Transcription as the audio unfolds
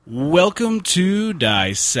Welcome to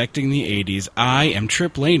Dissecting the 80s. I am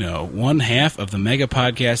Trip Lano, one half of the Mega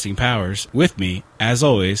Podcasting Powers. With me, as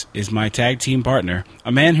always, is my tag team partner,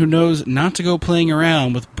 a man who knows not to go playing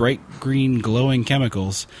around with bright green glowing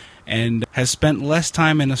chemicals, and has spent less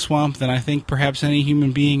time in a swamp than I think perhaps any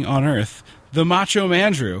human being on Earth, the Macho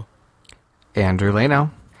Mandrew. Andrew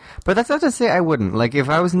Lano. But that's not to say I wouldn't. Like, if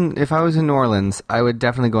I was in New Orleans, I would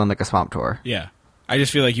definitely go on, like, a swamp tour. Yeah. I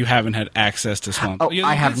just feel like you haven't had access to swamp. Oh,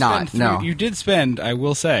 I have not, no. You did spend, I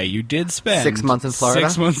will say, 6 months in Florida?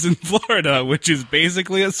 6 months in Florida, which is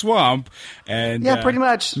basically a swamp. And yeah, pretty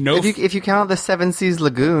much. If you count the Seven Seas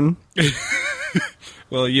Lagoon.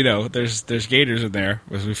 Well, you know, there's gators in there,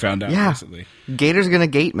 as we found out recently. Gators gonna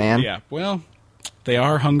gate, man. Yeah, well, they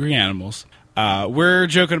are hungry animals. We're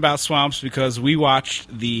joking about swamps because we watched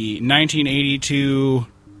the 1982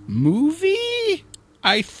 movie,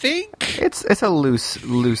 I think. It's a loose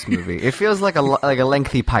movie. It feels like a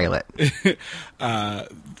lengthy pilot.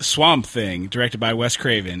 Swamp Thing, directed by Wes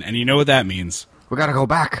Craven, and you know what that means. We gotta go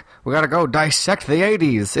back. We gotta go dissect the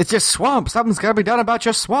 80s. It's just swamp. Something's gotta be done about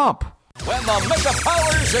your swamp. When the Mega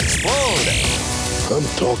Powers explode. I'm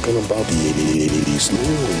talking about the 80s. Oh,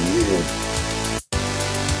 yeah.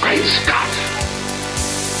 Great Scott!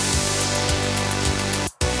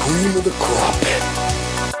 Cream of the crop.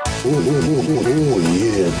 Oh,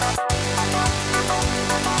 yeah.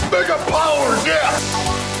 Mega Powers, yeah!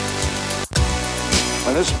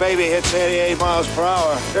 When this baby hits 88 miles per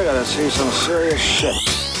hour, you're gonna see some serious shit.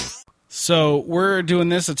 So we're doing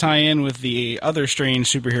this to tie in with the other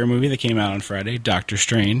strange superhero movie that came out on Friday, Doctor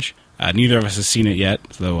Strange. Neither of us has seen it yet,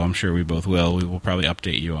 though I'm sure we both will. We will probably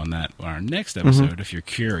update you on that on our next episode if you're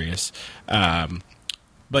curious.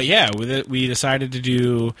 But yeah, with it, we decided to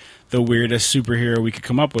do the weirdest superhero we could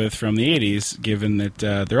come up with from the 80s, given that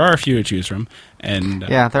there are a few to choose from. And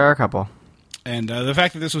yeah, there are a couple. And the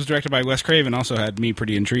fact that this was directed by Wes Craven also had me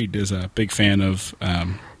pretty intrigued as a big fan of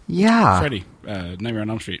Freddy, Nightmare on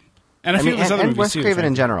Elm Street. And a few of his other movies, Wes too. Craven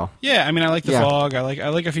in general. Yeah, I mean, I like The Fog. I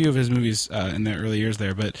like a few of his movies in the early years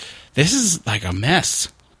there, but this is like a mess.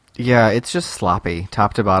 Yeah, it's just sloppy,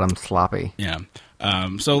 top to bottom sloppy. Yeah.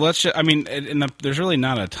 So let's just, I mean, there's really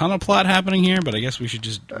not a ton of plot happening here, but I guess we should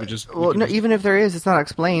just... even if there is, it's not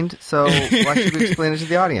explained, so why should we explain it to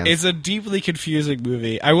the audience? It's a deeply confusing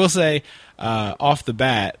movie. I will say, off the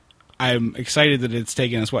bat, I'm excited that it's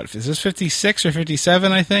taken us, is this 56 or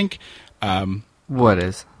 57, I think? What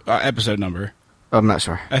is? Episode number. Oh, I'm not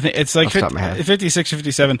sure. I think it's like 56 or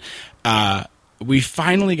 57. We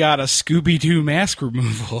finally got a Scooby-Doo mask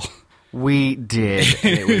removal. We did,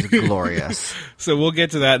 and it was glorious. So we'll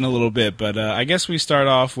get to that in a little bit, but I guess we start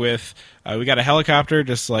off with we got a helicopter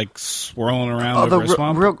just like swirling around over a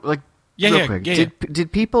swamp. Real quick.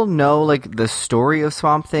 Did people know like the story of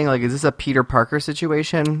Swamp Thing? Like, is this a Peter Parker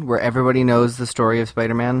situation where everybody knows the story of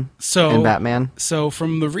Spider-Man and Batman? So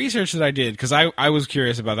from the research that I did, because I was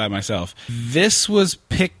curious about that myself, this was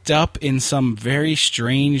picked up in some very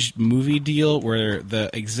strange movie deal where the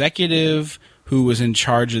executive who was in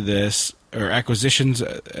charge of this, or acquisitions,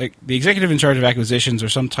 the executive in charge of acquisitions, or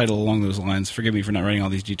some title along those lines, forgive me for not writing all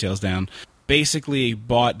these details down, basically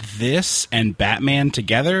bought this and Batman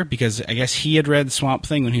together because I guess he had read Swamp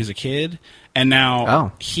Thing when he was a kid, and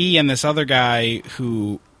now he and this other guy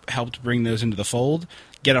who helped bring those into the fold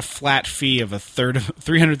get a flat fee of a third of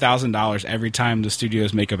 $300,000 every time the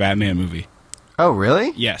studios make a Batman movie. Oh,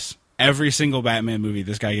 really? Yes. Every single Batman movie,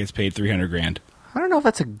 this guy gets paid $300,000. I don't know if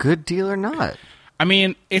that's a good deal or not. I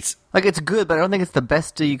mean, it's good, but I don't think it's the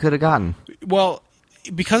best deal you could have gotten. Well,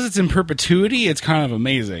 because it's in perpetuity, it's kind of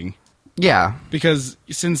amazing. Yeah. Because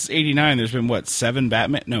since 89, there's been, 10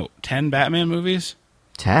 Batman movies?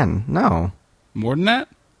 10? No. More than that?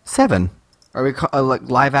 7. Are we like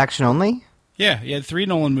live action only? Yeah, you had 3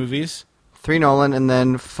 Nolan movies. 3 Nolan, and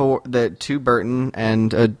then 2 Burton,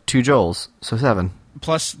 and 2 Joels, so 7.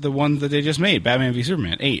 Plus the one that they just made, Batman v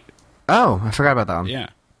Superman, 8. Oh, I forgot about that one. Yeah.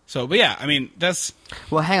 So, but yeah, I mean, that's...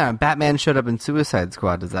 Well, hang on. Batman showed up in Suicide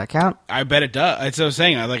Squad. Does that count? I bet it does. That's what I was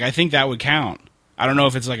saying. I think that would count. I don't know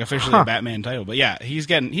if it's like officially a Batman title, but yeah, he's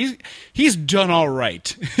done all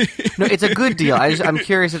right. No, it's a good deal. I'm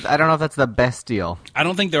curious. I don't know if that's the best deal. I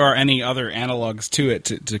don't think there are any other analogs to it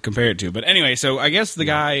to compare it to. But anyway, so I guess the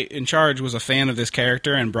guy in charge was a fan of this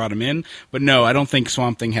character and brought him in. But no, I don't think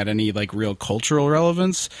Swamp Thing had any like real cultural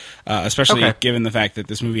relevance, especially given the fact that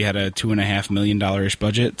this movie had a $2.5 million-ish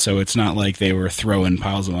budget. So it's not like they were throwing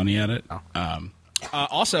piles of money at it. Oh.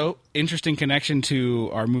 Also, interesting connection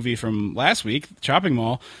to our movie from last week, Chopping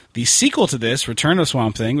Mall. The sequel to this, Return of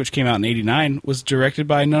Swamp Thing, which came out in '89, was directed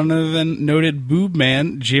by none other than noted boob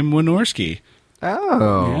man Jim Wynorski.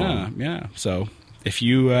 Oh. Yeah. So if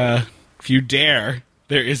you dare,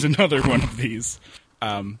 there is another one of these.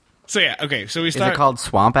 So yeah, okay. So we start. Is it called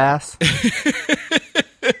Swamp Ass?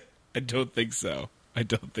 I don't think so.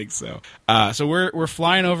 So we're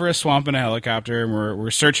flying over a swamp in a helicopter, and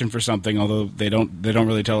we're searching for something. Although they don't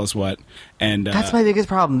really tell us what. And that's my biggest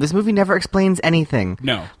problem. This movie never explains anything.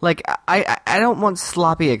 No, like I don't want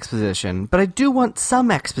sloppy exposition, but I do want some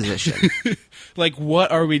exposition. Like,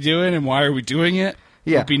 what are we doing and why are we doing it?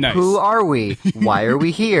 Yeah. Would be nice. Who are we? Why are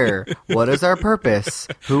we here? What is our purpose?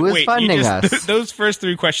 Who is funding us? Those first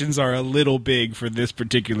 3 questions are a little big for this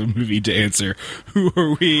particular movie to answer. Who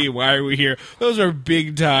are we? Why are we here? Those are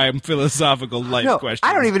big-time philosophical life questions.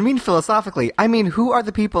 I don't even mean philosophically. I mean, who are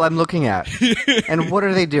the people I'm looking at? And what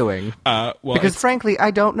are they doing? Because frankly, I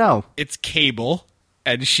don't know. It's Cable,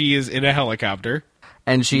 and she is in a helicopter.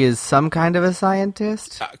 And she is some kind of a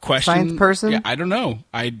scientist? Science person? Yeah, I don't know.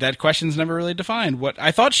 That question's never really defined. I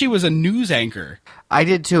thought she was a news anchor. I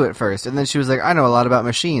did too at first. And then she was like, I know a lot about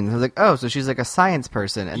machines. I was like, oh, so she's like a science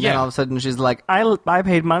person. And then all of a sudden she's like, I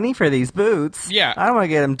paid money for these boots. Yeah. I don't want to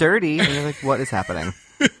get them dirty. And you're like, what is happening?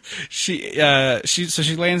 She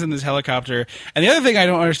lands in this helicopter. And the other thing I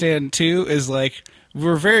don't understand too is like,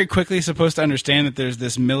 we're very quickly supposed to understand that there's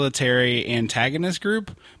this military antagonist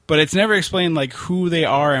group, but it's never explained like who they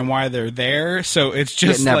are and why they're there. So it's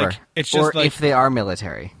just if they are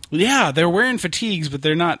military. Yeah, they're wearing fatigues, but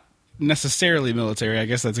they're not necessarily military. I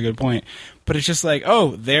guess that's a good point. But it's just like,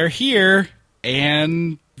 oh, they're here,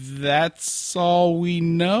 and that's all we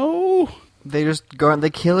know. They just go and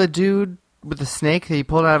they kill a dude with a snake that he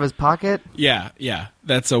pulled out of his pocket. Yeah,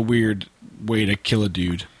 that's a weird way to kill a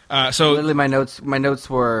dude. So literally, my notes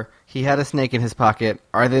were: he had a snake in his pocket.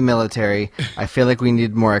 Are they military? I feel like we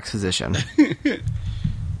need more exposition. The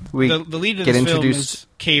lead of this film is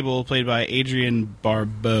Cable, played by Adrienne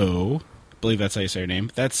Barbeau. I believe that's how you say her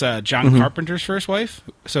name. That's John Carpenter's first wife.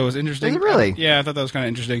 So it was interesting. Is it really? Yeah, I thought that was kind of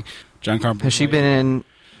interesting. John Carpenter. Has she been in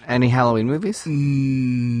any Halloween movies?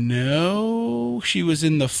 No, she was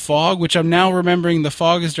in The Fog, which I'm now remembering. The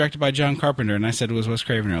Fog is directed by John Carpenter, and I said it was Wes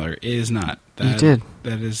Craven earlier. It is not. You did.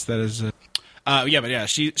 That is.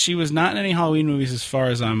 She was not in any Halloween movies as far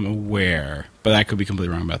as I'm aware, but I could be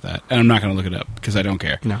completely wrong about that, and I'm not going to look it up because I don't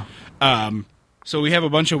care. No. So we have a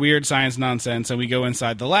bunch of weird science nonsense, and we go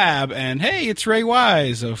inside the lab, and hey, it's Ray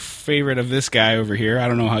Wise, a favorite of this guy over here. I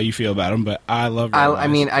don't know how you feel about him, but I love Ray Wise. I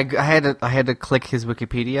mean, I had to click his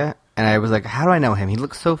Wikipedia, and I was like, how do I know him? He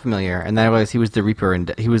looks so familiar. And then I realized he was the Reaper,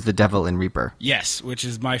 and he was the devil in Reaper. Yes, which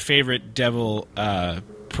is my favorite devil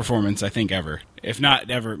performance I think ever. If not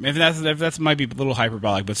ever. If that might be a little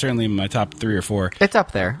hyperbolic, but certainly in my top 3 or 4. It's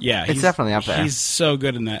up there. Yeah, it's definitely up there. He's so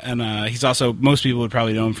good in that, and he's also, most people would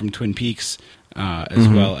probably know him from Twin Peaks, as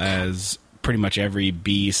well as pretty much every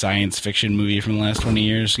B science fiction movie from the last 20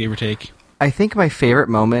 years, give or take. I think my favorite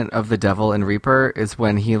moment of the Devil in Reaper is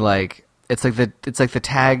when he it's like the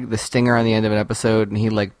tag, the stinger on the end of an episode, and he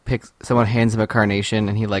someone hands him a carnation,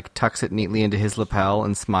 and he tucks it neatly into his lapel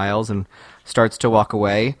and smiles and starts to walk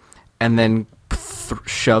away, and then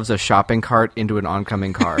shoves a shopping cart into an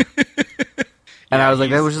oncoming car. And I was like,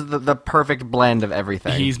 that was just the perfect blend of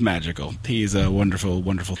everything. He's magical. He's a wonderful,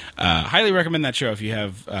 wonderful. Highly recommend that show if you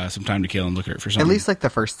have some time to kill and look at it for something. At least the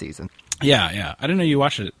first season. Yeah. I didn't know you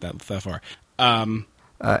watched it that far.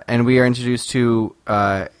 And we are introduced to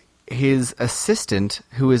his assistant,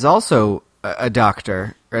 who is also a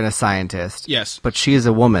doctor and a scientist. Yes. But she is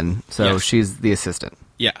a woman, so she's the assistant.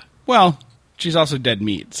 Yeah. Well, she's also dead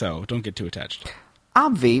meat, so don't get too attached.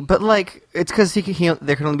 Obvi, but it's because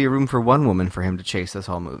there can only be room for one woman for him to chase this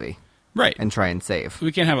whole movie. Right. And try and save.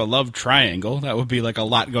 We can't have a love triangle. That would be a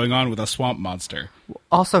lot going on with a swamp monster.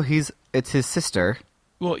 Also, it's his sister.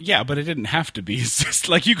 Well, yeah, but it didn't have to be his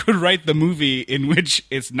sister. You could write the movie in which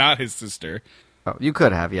it's not his sister. Oh, you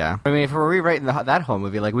could have, yeah. I mean, if we're rewriting that whole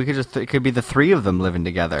movie, we could it could be the 3 of them living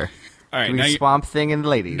together. All right, now Swamp Thing and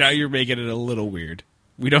ladies. Now you're making it a little weird.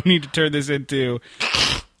 We don't need to turn this into...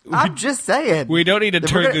 I'm just saying. We don't need to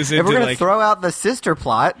turn this into, if we're going to throw out the sister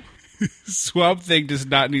plot... Swamp Thing does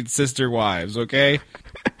not need sister wives, okay?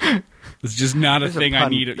 It's just not a thing I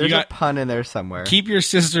need. There's a pun in there somewhere. Keep your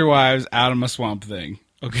sister wives out of my Swamp Thing,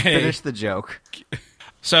 okay? Finish the joke.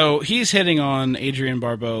 So he's hitting on Adrienne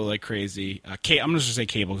Barbeau like crazy. I'm just going to say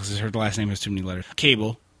Cable because her last name has too many letters.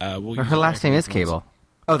 Cable. Her last name is Cable.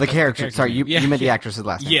 Oh, the character. Sorry, you meant the actress's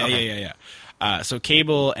last name. Yeah. So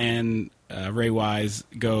Cable and Ray Wise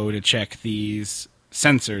go to check these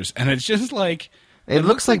sensors, and it's just it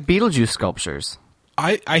looks like Beetlejuice sculptures.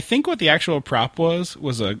 I think what the actual prop was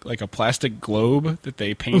a plastic globe that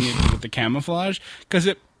they painted with the camouflage, because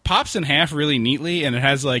pops in half really neatly, and it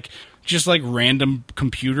has like just like random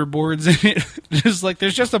computer boards in it. Just like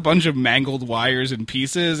there's just a bunch of mangled wires and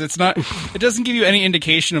pieces. It doesn't give you any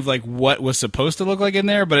indication of like what was supposed to look like in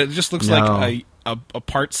there, but it just looks like a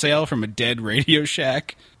part sale from a dead Radio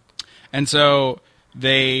Shack. And so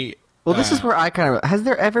they Well, this is where I kind of... Has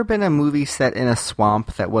there ever been a movie set in a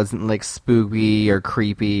swamp that wasn't, like, spooky or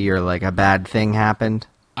creepy or, like, a bad thing happened?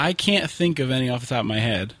 I can't think of any off the top of my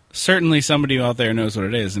head. Certainly somebody out there knows what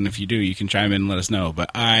it is, and if you do, you can chime in and let us know. But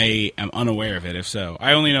I am unaware of it, if so.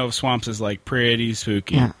 I only know of swamps as, like, pretty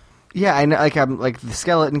spooky. Yeah, I know. Like, the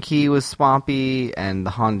Skeleton Key was swampy, and the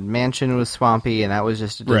Haunted Mansion was swampy, and that was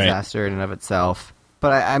just a disaster in and of itself.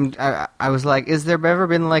 But I was like, is there ever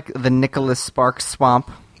been, like, the Nicholas Sparks swamp?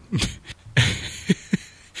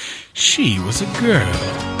 She was a girl.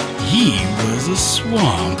 He was a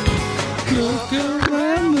swamp. Go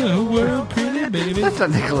around the world, pretty baby. That's not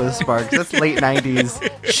Nicholas Sparks. That's late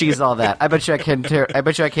 90s. She's all that. I bet you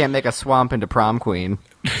I can't make a swamp into prom queen.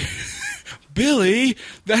 Billy,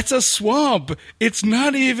 that's a swamp. It's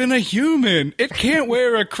not even a human. It can't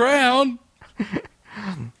wear a crown.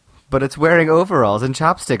 But it's wearing overalls and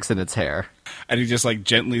chopsticks in its hair. And he just like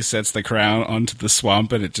gently sets the crown onto the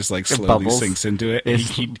swamp, and it just like slowly sinks into it. And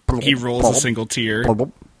he rolls a single tear.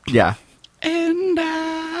 Yeah. And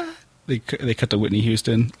they cut to Whitney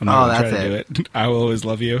Houston. I'm not gonna try to do it. I will always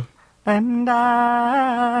love you. And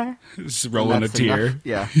I just rolling a tear. Enough.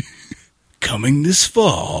 Yeah. Coming this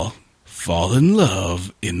fall, fall in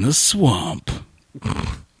love in the swamp.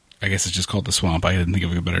 I guess it's just called The Swamp. I didn't think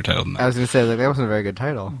of a better title than that. I was going to say, like, that wasn't a very good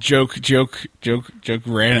title. Joke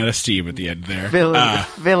ran out of steam at the end there.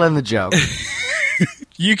 Fill in the joke.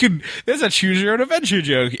 There's a choose your own adventure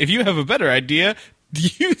joke. If you have a better idea,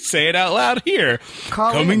 you say it out loud here.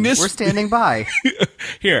 Call in. We're standing by.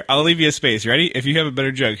 Here, I'll leave you a space. Ready? If you have a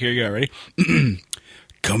better joke, here you go. Ready?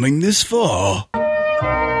 Coming this fall.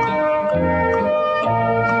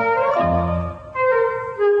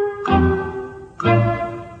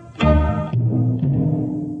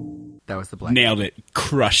 That was the blank. Nailed it.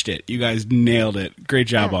 Crushed it. You guys nailed it. Great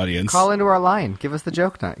job, audience. Call into our line. Give us the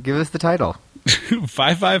joke. Give us the title.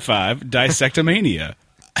 555 Dissectomania.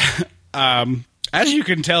 As you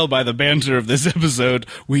can tell by the banter of this episode,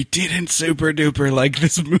 we didn't super duper like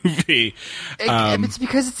this movie. It's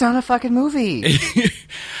because it's not a fucking movie.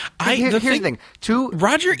 Here's the thing.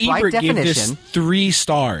 Roger Ebert gave this 3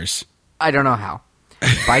 stars. I don't know how.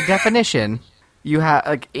 By definition, you have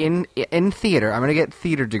like in theater. I'm going to get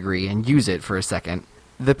theater degree and use it for a second.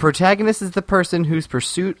 The protagonist is the person whose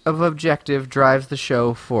pursuit of objective drives the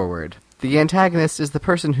show forward. The antagonist is the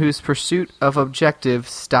person whose pursuit of objective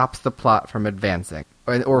stops the plot from advancing.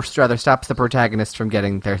 Or rather, stops the protagonist from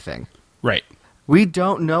getting their thing. Right. We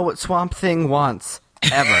don't know what Swamp Thing wants,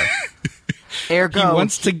 ever. Ergo... He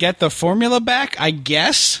wants to get the formula back, I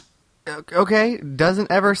guess? Okay,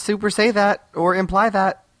 doesn't ever super say that, or imply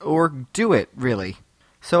that, or do it, really.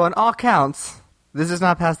 So on all counts, this does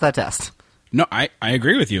not pass that test. No, I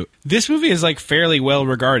agree with you. This movie is like fairly well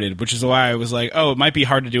regarded, which is why I was like, oh, it might be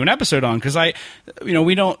hard to do an episode on because we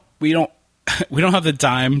don't have the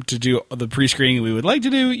time to do the pre-screening we would like to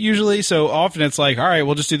do usually. So often it's like, all right,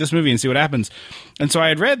 we'll just do this movie and see what happens. And so I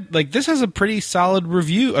had read like this has a pretty solid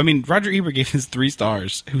review. I mean, Roger Ebert gave this 3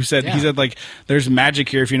 stars. He said like, there's magic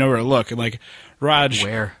here if you know where to look. And like, Raj,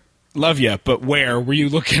 where? Love you, but where were you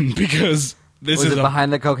looking? Because this was it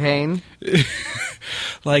behind the cocaine.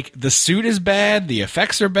 Like, the suit is bad, the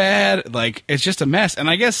effects are bad, like, it's just a mess. And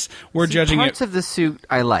I guess we're judging parts of the suit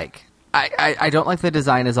I like. I don't like the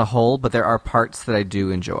design as a whole, but there are parts that I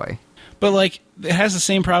do enjoy. But, like, it has the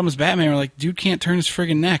same problem as Batman, where, like, dude can't turn his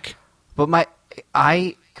friggin' neck. But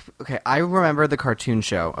I remember the cartoon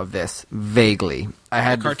show of this, vaguely. I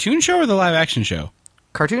had the cartoon show or the live-action show?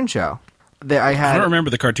 Cartoon show. I don't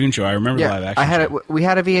remember the cartoon show, I remember the live-action show. We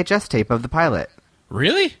had a VHS tape of the pilot.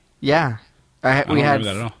 Really? Yeah. We had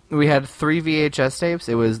that at all. We had 3 VHS tapes.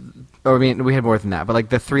 We had more than that, but like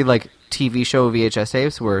the 3 like TV show VHS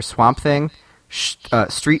tapes were Swamp Thing,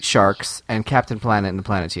 Street Sharks, and Captain Planet and the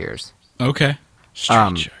Planeteers. Okay.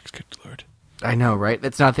 Street Sharks, good lord. I know, right?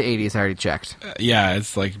 It's not the 80s. I already checked. Yeah,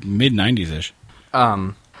 it's like mid 90s ish.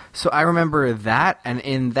 So I remember that, and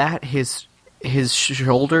in that his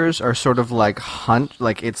shoulders are sort of like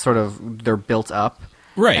like it's sort of they're built up.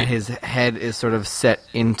 Right. And his head is sort of set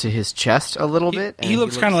into his chest a little bit. He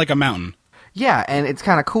looks kind of like a mountain. Yeah, and it's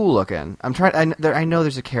kind of cool looking. I know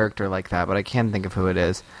there's a character like that, but I can't think of who it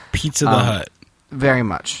is. Pizza the Hut. Very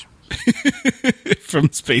much. From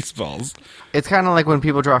Spaceballs. It's kind of like when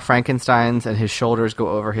people draw Frankensteins and his shoulders go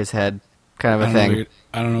over his head, kind of a thing.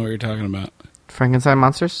 I don't know what you're talking about. Frankenstein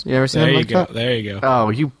monsters? You ever seen There them you like go. that? There you go. Oh,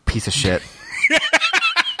 you piece of shit.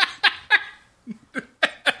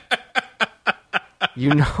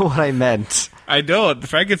 You know what I meant. I don't.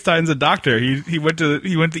 Frankenstein's a doctor. He went to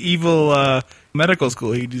evil medical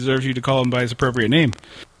school. He deserves you to call him by his appropriate name.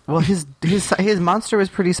 Well, his monster was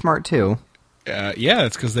pretty smart too. Yeah,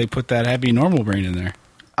 it's because they put that heavy normal brain in there.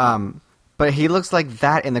 But he looks like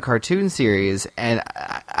that in the cartoon series, and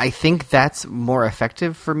I think that's more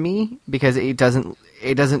effective for me because it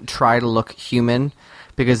doesn't try to look human.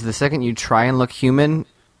 Because the second you try and look human,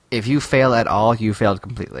 if you fail at all, you failed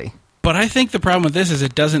completely. But I think the problem with this is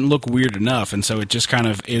it doesn't look weird enough, and so it just kind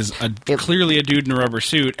of is clearly a dude in a rubber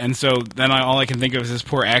suit, and so then all I can think of is this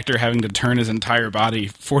poor actor having to turn his entire body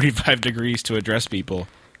 45 degrees to address people.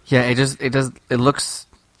 Yeah, it looks.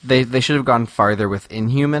 They should have gone farther with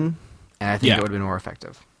Inhuman, and I think it would have been more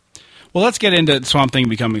effective. Well, let's get into Swamp Thing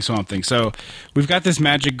becoming Swamp Thing. So we've got this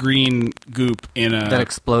magic green goop in a... That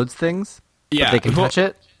explodes things? Yeah. But they can touch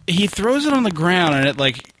it? He throws it on the ground, and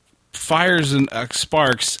it, fires and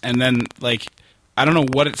sparks, and then, I don't know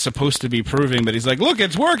what it's supposed to be proving, but he's like, look,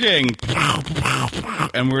 it's working!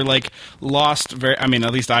 And we're, lost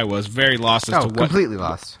at least I was, very lost as to what... completely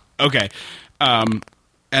lost. Okay. And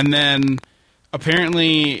then,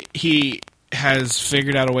 apparently, he has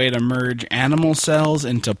figured out a way to merge animal cells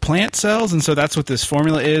into plant cells, and so that's what this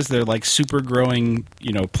formula is. They're super growing,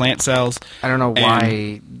 plant cells. I don't know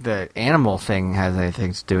why the animal thing has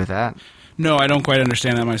anything to do with that. No, I don't quite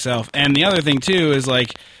understand that myself. And the other thing, too, is,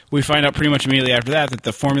 we find out pretty much immediately after that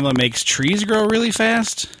the formula makes trees grow really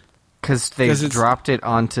fast. Because they dropped it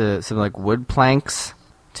onto some, wood planks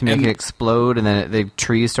to make it explode, and then the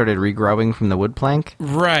trees started regrowing from the wood plank.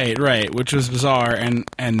 Right, which was bizarre,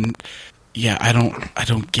 and yeah, I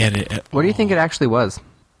don't get it. What do you think it actually was?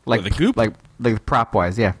 The goop? Prop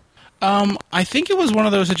wise, yeah. I think it was one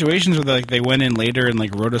of those situations where they went in later and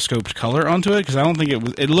rotoscoped color onto it, because I don't think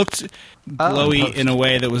it looked glowy in a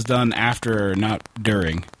way that was done after, not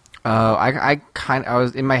during. Oh, I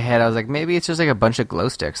was in my head. I was like, maybe it's just a bunch of glow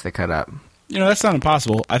sticks they cut up. That's not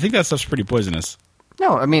impossible. I think that stuff's pretty poisonous.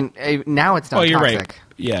 No, I mean now it's not. Oh, you're toxic. Right.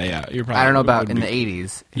 Yeah. You're probably. I don't know about in the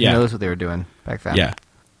 80s. Who knows what they were doing back then?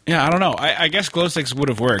 Yeah, I don't know. I guess glow sticks would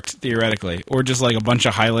have worked, theoretically. Or just a bunch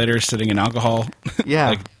of highlighters sitting in alcohol.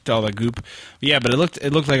 Yeah. To all the goop. Yeah, but it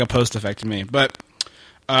looked like a post effect to me. But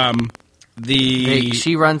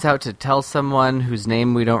she runs out to tell someone whose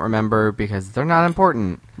name we don't remember because they're not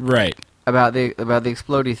important. Right. About the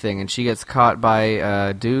explodey thing, and she gets caught by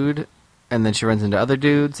a dude, and then she runs into other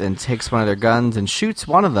dudes and takes one of their guns and shoots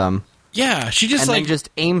one of them. Yeah, she just then just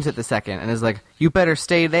aims at the second and is like, "You better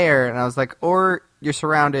stay there." And I was like, "Or you're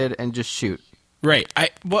surrounded and just shoot." Right.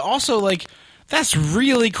 But also that's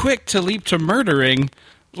really quick to leap to murdering.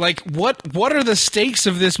 What are the stakes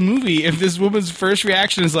of this movie if this woman's first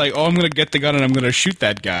reaction is oh, I'm going to get the gun and I'm going to shoot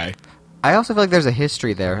that guy? I also feel like there's a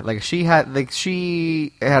history there. She had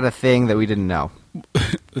a thing that we didn't know.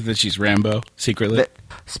 That she's Rambo secretly.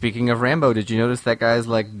 Speaking of Rambo, did you notice that guy's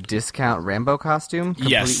discount Rambo costume,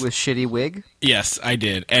 complete Yes. with shitty wig? Yes, I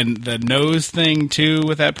did. And the nose thing too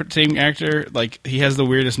with that same actor, he has the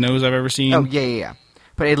weirdest nose I've ever seen. Oh yeah.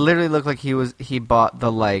 But it literally looked like he bought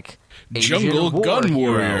the Asian Jungle Gun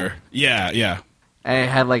hero. Warrior. Yeah. And it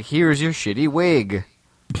had here's your shitty wig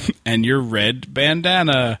and your red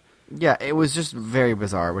bandana. Yeah, it was just very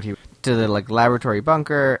bizarre. What he to the laboratory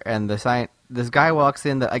bunker, and this guy walks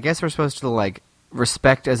in that I guess we're supposed to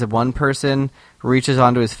respect as a one person, reaches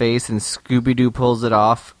onto his face, and Scooby-Doo pulls it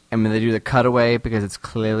off, and then they do the cutaway because it's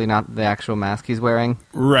clearly not the actual mask he's wearing.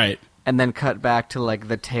 Right. And then cut back to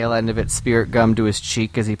the tail end of it, spirit gum to his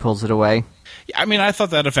cheek as he pulls it away. I mean, I thought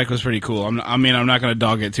that effect was pretty cool. I'm not going to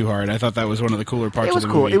dog it too hard. I thought that was one of the cooler parts It was of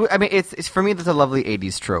the cool. movie. It's for me, that's a lovely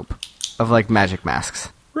 80s trope of magic masks.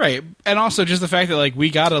 Right. And also just the fact that we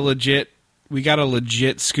got a legit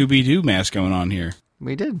Scooby-Doo mask going on here.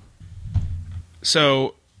 We did.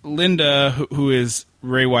 So Linda, who is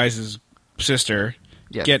Ray Wise's sister,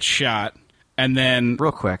 Yes. gets shot, and then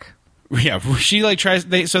Real quick. yeah, she tries.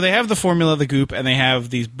 They have the formula of the goop, and they have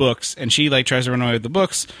these books, and she tries to run away with the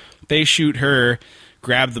books. They shoot her,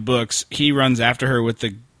 grab the books. He runs after her with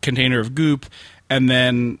the container of goop, and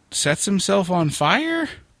then sets himself on fire.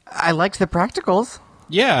 I liked the practicals.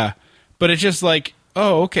 Yeah, but it's just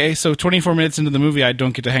oh, okay. So 24 minutes into the movie, I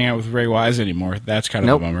don't get to hang out with Ray Wise anymore. That's kind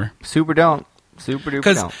of a bummer. Super don't. Super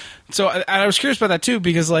duper don't. So I was curious about that too,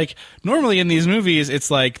 because normally in these movies it's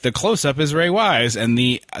the close up is Ray Wise and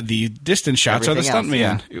the distance shots Everything are the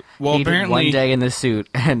stuntman. else, yeah. Well, he apparently did one day in the suit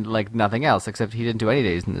and nothing else, except he didn't do any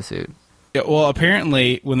days in the suit. Yeah, well,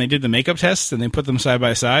 apparently when they did the makeup tests and they put them side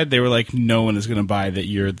by side, they were no one is going to buy that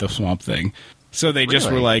you're the Swamp Thing. So they just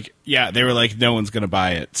were Really? like, they were like, no one's going to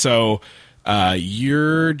buy it. So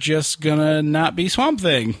you're just going to not be Swamp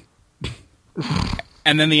Thing.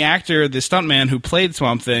 And then the actor, the stuntman who played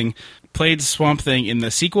Swamp Thing in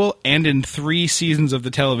the sequel and in 3 seasons of the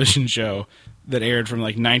television show that aired from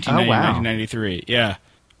like 1990 to 1993. Yeah,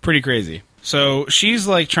 pretty crazy. So she's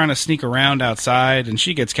like trying to sneak around outside, and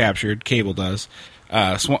she gets captured. Cable does.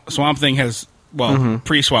 Swamp Thing has,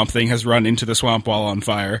 pre-Swamp Thing has run into the swamp while on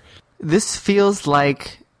fire. This feels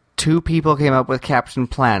like 2 people came up with Captain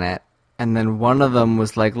Planet, and then one of them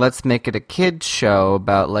was like, let's make it a kid's show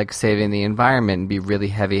about like saving the environment and be really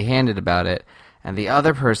heavy-handed about it. And the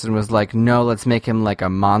other person was like, no, let's make him like a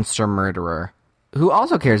monster murderer who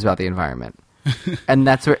also cares about the environment. and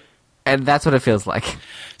that's what it feels like.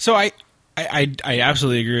 So I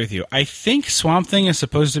absolutely agree with you. I think Swamp Thing is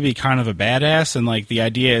supposed to be kind of a badass, and like the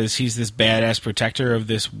idea is he's this badass protector of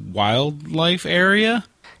this wildlife area.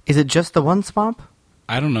 Is it just the one swamp?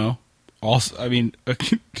 I don't know. Also, I mean,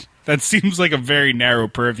 that seems like a very narrow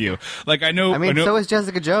purview. Like I know. So is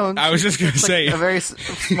Jessica Jones. I was just going to It's say like a very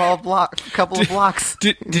small couple of blocks.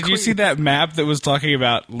 Did you see that map that was talking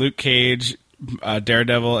about Luke Cage,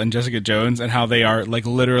 Daredevil, and Jessica Jones, and how they are like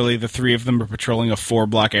literally the 3 of them are patrolling a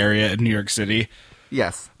 4-block area in New York City?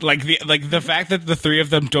 Yes. Like the fact that the 3 of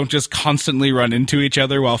them don't just constantly run into each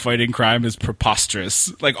other while fighting crime is preposterous.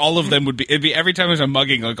 Like all of them it'd be every time there's a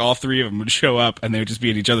mugging, like all 3 of them would show up and they would just be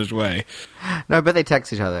in each other's way. No, I bet they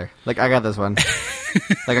text each other. Like, I got this one.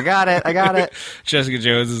 Like, I got it. Jessica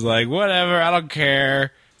Jones is like, whatever, I don't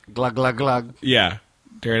care. Glug, glug, glug. Yeah.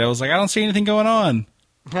 Daredevil's like, I don't see anything going on.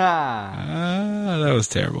 Ah. That was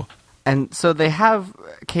terrible. And so they have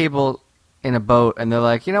Cable in a boat, and they're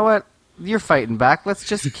like, you know what? You're fighting back. Let's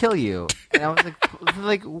just kill you. And I was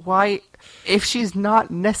like, why? If she's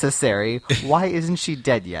not necessary, why isn't she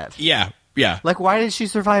dead yet? Yeah. Like, why did she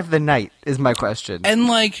survive the night? Is my question. And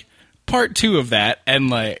like part 2 of that,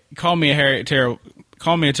 and like call me a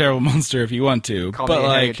terrible monster if you want to. Call but me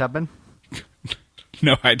like, Harriet Tubman.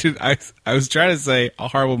 No, I did. I was trying to say a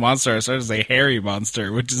horrible monster. I started to say hairy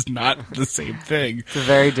monster, which is not the same thing. It's a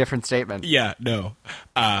very different statement. Yeah, no.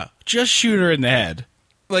 Just shoot her in the head.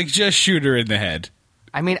 Like, just shoot her in the head.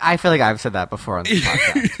 I mean, I feel like I've said that before on this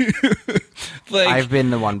podcast. Like, I've been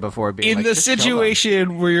the one before being in like, the "Just kill them."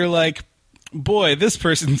 situation where you're like, boy, this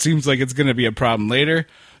person seems like it's going to be a problem later.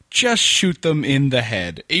 Just shoot them in the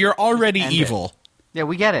head. You're already evil. Yeah,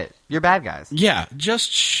 we get it. You're bad guys. Yeah,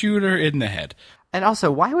 just shoot her in the head. And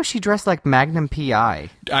also, why was she dressed like Magnum P.I.?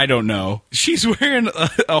 I don't know. She's wearing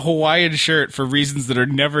a Hawaiian shirt for reasons that are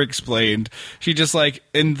never explained. She just, like,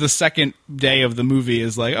 in the second day of the movie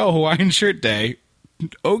is like, oh, Hawaiian shirt day.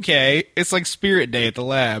 Okay. It's like Spirit Day at the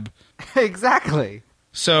lab. Exactly.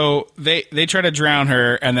 So they try to drown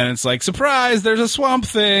her, and then it's like, surprise, there's a Swamp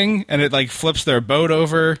Thing. And it, like, flips their boat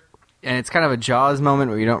over. And it's kind of a Jaws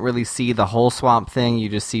moment where you don't really see the whole Swamp Thing. You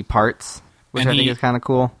just see parts, which I think is kind of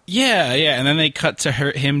cool. Yeah. And then they cut to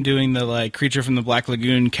him doing the, like, Creature from the Black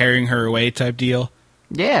Lagoon carrying her away type deal.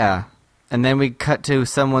 Yeah. And then we cut to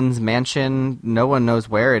someone's mansion. No one knows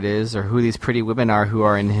where it is or who these pretty women are who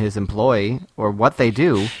are in his employ or what they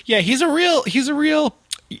do. Yeah, he's a real,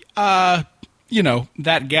 you know,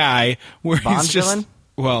 that guy where Bond he's just... villain?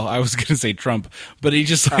 Well, I was going to say Trump, but he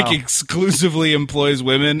just, like, exclusively employs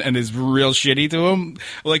women and is real shitty to them.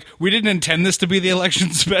 Like, we didn't intend this to be the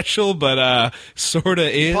election special, but sort of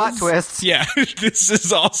is. Plot twists. Yeah, this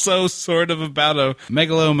is also sort of about a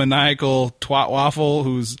megalomaniacal twat waffle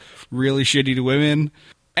who's really shitty to women.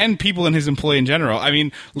 And people in his employ in general. I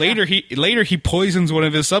mean, later he poisons one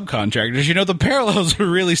of his subcontractors. You know, the parallels are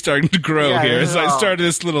really starting to grow here. So I started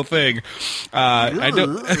this little thing. I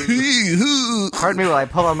don't. Pardon me while I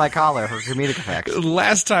pull on my collar for comedic effect.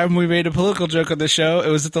 Last time we made a political joke on the show, it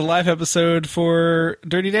was at the live episode for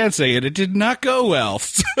Dirty Dancing, and it did not go well.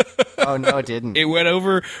 Oh no, it didn't. It went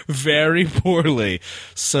over very poorly.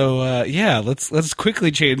 So yeah, let's quickly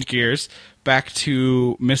change gears. Back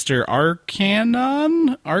to Mr.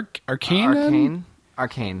 Arcanon? Arcane.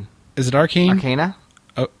 Is it Arcane? Arcana?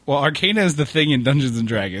 Oh, well, Arcana is the thing in Dungeons and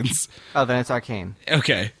Dragons. Oh, then it's Arcane.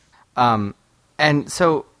 Okay. And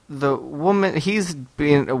so the woman, he's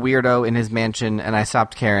being a weirdo in his mansion, and I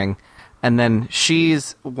stopped caring. And then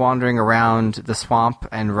she's wandering around the swamp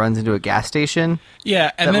and runs into a gas station. Yeah,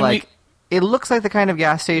 and then it looks like the kind of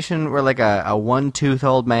gas station where, like, a one-tooth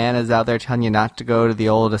old man is out there telling you not to go to the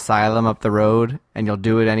old asylum up the road, and you'll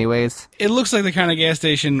do it anyways. It looks like the kind of gas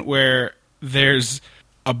station where there's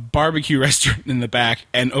a barbecue restaurant in the back,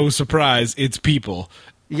 and oh, surprise, it's people.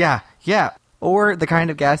 Yeah. Or the kind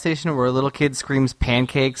of gas station where a little kid screams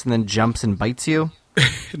pancakes and then jumps and bites you.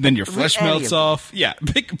 Then your flesh Any melts of them. off. Yeah,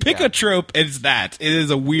 pick Yeah. a trope. It's that. It is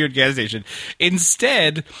a weird gas station.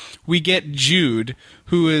 Instead, we get Jude,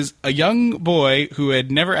 who is a young boy who had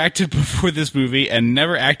never acted before this movie and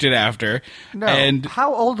never acted after. No. And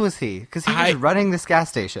How old was he? Because he was I- running this gas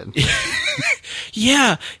station.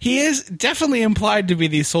 yeah, he is definitely implied to be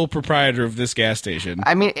the sole proprietor of this gas station.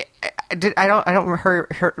 I mean, I don't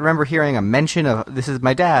remember hearing a mention of this is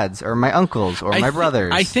my dad's or my uncle's or my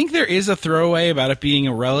brother's. I think there is a throwaway about it being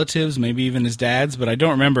a relative's, maybe even his dad's, but I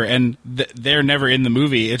don't remember. And they're never in the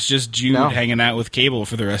movie. It's just Jude No. hanging out with Cable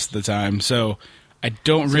for the rest of the time. So I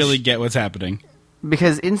don't really get what's happening.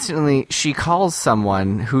 Because instantly she calls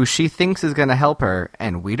someone who she thinks is going to help her,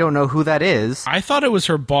 and we don't know who that is. I thought it was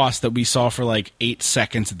her boss that we saw for like 8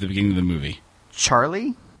 seconds at the beginning of the movie.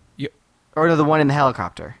 Charlie? Yeah. Or no, the one in the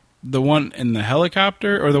helicopter? The one in the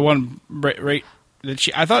helicopter, or the one right that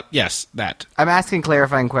she? I thought yes, that. I'm asking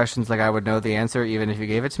clarifying questions like I would know the answer even if you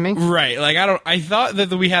gave it to me. Right, like I thought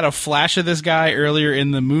that we had a flash of this guy earlier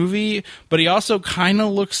in the movie, but he also kind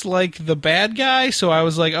of looks like the bad guy, so I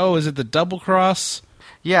was like, oh, is it the double cross?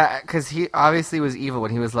 Yeah, because he obviously was evil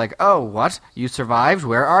when he was like, oh, what? You survived?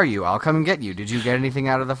 Where are you? I'll come and get you. Did you get anything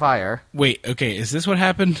out of the fire? Wait, okay, is this what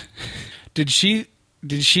happened? Did she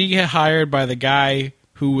get hired by the guy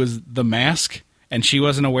who was the mask, and she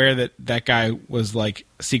wasn't aware that that guy was like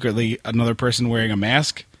secretly another person wearing a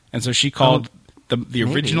mask, and so she called the maybe.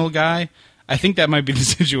 original guy? I think that might be the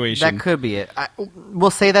situation. That could be it.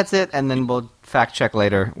 We'll say that's it, and then we'll fact check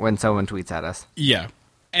later when someone tweets at us. Yeah.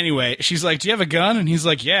 Anyway, she's like, do you have a gun? And he's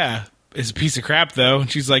like, yeah. It's a piece of crap, though. And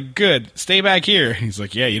she's like, good. Stay back here. And he's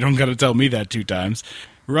like, yeah, you don't got to tell me that 2 times.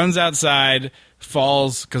 Runs outside,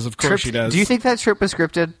 falls, because of course she does. Do you think that trip was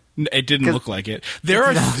scripted? It didn't look like it.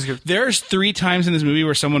 There's 3 times in this movie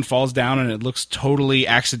where someone falls down and it looks totally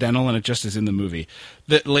accidental and it just is in the movie.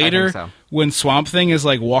 That later, so. when Swamp Thing is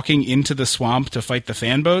like walking into the swamp to fight the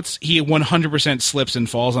fan boats, he 100% slips and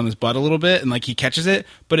falls on his butt a little bit and like he catches it,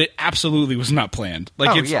 but it absolutely was not planned.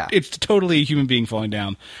 Like it's totally a human being falling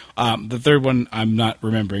down. The third one I'm not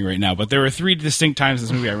remembering right now, but there were 3 distinct times in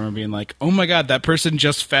this movie I remember being like, oh my god, that person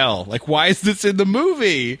just fell. Like, why is this in the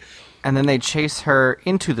movie? And then they chase her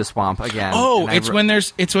into the swamp again. Oh, and it's when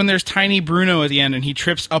there's Tiny Bruno at the end and he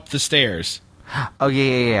trips up the stairs. Oh,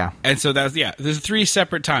 yeah. And so there's 3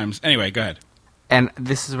 separate times. Anyway, go ahead. And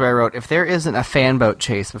this is where I wrote, if there isn't a fan boat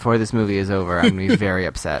chase before this movie is over, I'm going to be very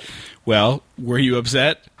upset. Well, were you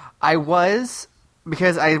upset? I was,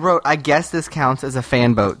 because I wrote, I guess this counts as a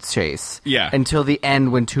fan boat chase. Yeah. Until the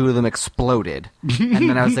end when 2 of them exploded. And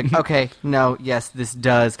then I was like, okay, no, yes, this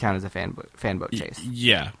does count as a fan boat chase.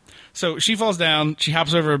 Yeah. So she falls down, she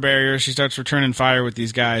hops over a barrier, she starts returning fire with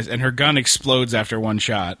these guys, and her gun explodes after 1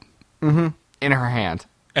 shot. Mm-hmm. In her hand.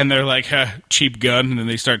 And they're like, cheap gun, and then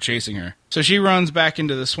they start chasing her. So she runs back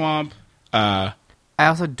into the swamp. I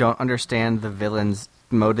also don't understand the villain's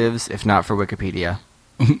motives, if not for Wikipedia.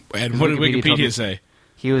 And what did Wikipedia told me- Wikipedia say?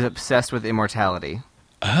 He was obsessed with immortality.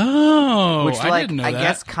 Oh, Which, I didn't know that.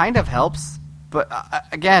 guess kind of helps, but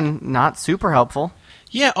again, not super helpful.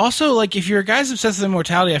 Yeah, also, like, if your guy's obsessed with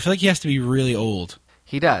immortality, I feel like he has to be really old.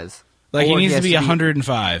 He does. Like, he Or needs to has be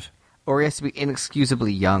 105. Or he has to be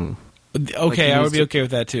inexcusably young. Okay, he I would needs be to- okay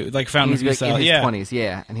with that, too. Like, He Fountain needs of to Youth be like style. in his Yeah. 20s,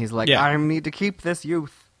 yeah. And he's like, Yeah. I need to keep this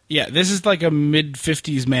youth. Yeah, this is like a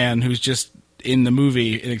mid-50s man who's just in the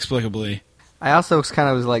movie inexplicably. I also kind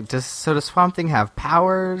of was like, does Swamp Thing have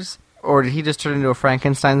powers? Or did he just turn into a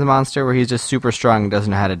Frankenstein's monster where he's just super strong and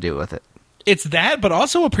doesn't know how to deal with it? It's that, but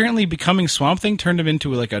also apparently becoming Swamp Thing turned him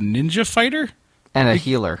into like a ninja fighter. And a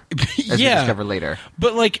healer, as we Yeah. discover later.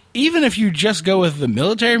 But like, even if you just go with the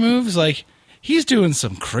military moves, like, he's doing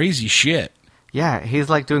some crazy shit. Yeah, he's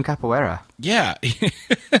like doing capoeira. Yeah.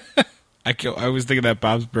 I was thinking that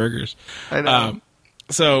Bob's Burgers. I know.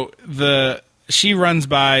 So she runs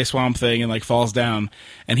by Swamp Thing and like falls down,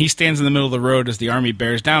 and he stands in the middle of the road as the army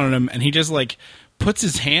bears down on him, and he just like puts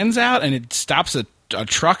his hands out and it stops a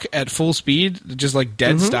truck at full speed, just like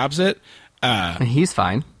dead stops it. And he's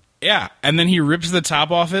fine. Yeah, and then he rips the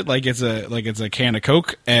top off it like it's a can of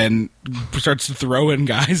Coke and starts throwing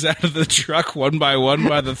guys out of the truck one by one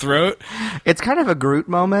by the throat. It's kind of a Groot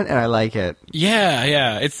moment, and I like it.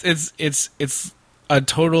 Yeah. It's a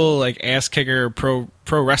total like ass kicker pro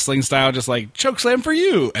wrestling style, just like choke slam for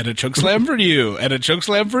you and a choke slam for you and a choke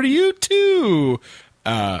slam for you too.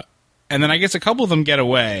 And then I guess a couple of them get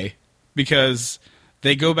away because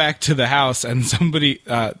they go back to the house and somebody,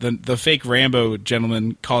 the fake Rambo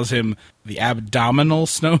gentleman calls him the abdominal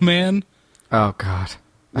snowman. Oh, God.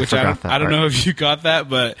 Which I don't know if you got that,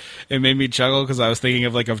 but it made me chuckle because I was thinking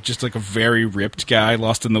of just a very ripped guy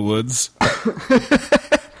lost in the woods.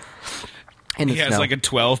 He has like a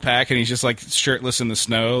 12-pack and he's just like shirtless in the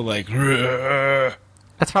snow, like. "Rrrr."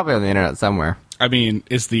 That's probably on the internet somewhere. I mean,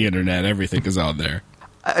 it's the internet. Everything is on there.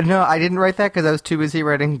 No, I didn't write that because I was too busy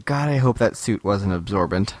writing, God, I hope that suit wasn't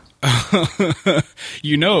absorbent.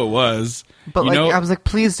 You know it was. But You know- I was like,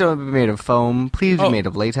 please don't be made of foam. Please be Oh. made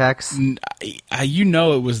of latex. You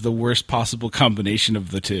know it was the worst possible combination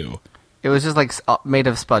of the two. It was just like made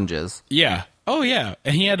of sponges. Yeah. Oh, yeah.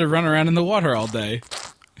 And he had to run around in the water all day.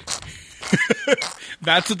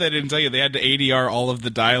 That's what they didn't tell you. They had to ADR all of the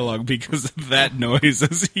dialogue because of that noise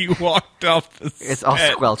as he walked off the set. It's all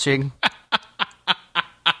squelching.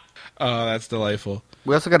 Oh, that's delightful.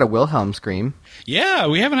 We also got a Wilhelm scream. Yeah,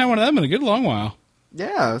 we haven't had one of them in a good long while.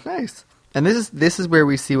 Yeah, it was nice. And this is where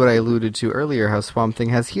we see what I alluded to earlier, how Swamp Thing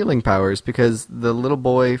has healing powers, because the little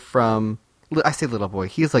boy from... I say little boy,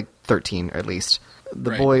 he's like 13 at least.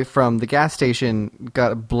 The Right. boy from the gas station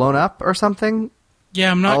got blown up or something. Yeah,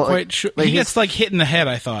 I'm not Oh, quite sure. like He he's- gets, like, hit in the head,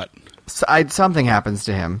 I thought. Something happens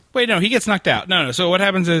to him. Wait, no, he gets knocked out. No. So what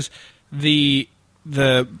happens is the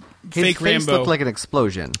His fake face Rambo... looked like an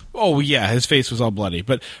explosion. Oh, yeah, his face was all bloody.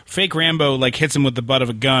 But fake Rambo, like, hits him with the butt of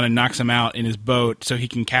a gun and knocks him out in his boat so he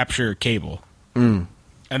can capture Cable. And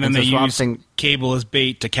then And so they Swamp use Thing- Cable as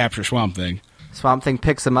bait to capture Swamp Thing. Swamp Thing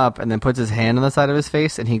picks him up and then puts his hand on the side of his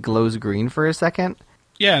face, and he glows green for a second.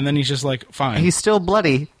 Yeah, and then he's just like, fine. He's still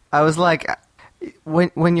bloody. I was like,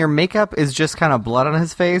 when your makeup is just kind of blood on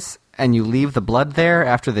his face, and you leave the blood there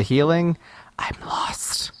after the healing, I'm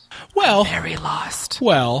lost. well, Very lost.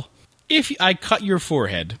 well, if I cut your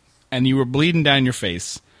forehead and you were bleeding down your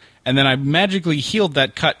face, and then I magically healed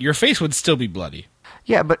that cut, your face would still be bloody.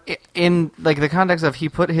 Yeah, but in like the context of he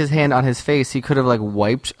put his hand on his face, he could have like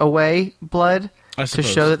wiped away blood I to suppose.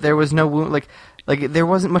 show that there was no wound. Like there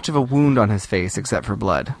wasn't much of a wound on his face except for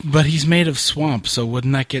blood. But he's made of swamp, so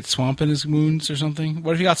wouldn't that get swamp in his wounds or something?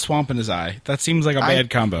 What if he got swamp in his eye? That seems like a bad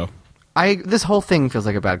combo. This whole thing feels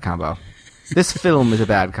like a bad combo. This film is a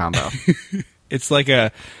bad combo. It's like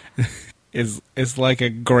a it's like a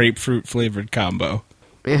grapefruit flavored combo.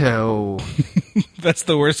 Ew. That's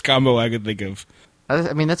the worst combo I could think of.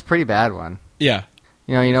 I mean, that's a pretty bad one. Yeah.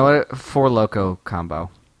 You know what? Four Loko combo.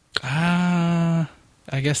 I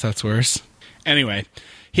guess that's worse. Anyway,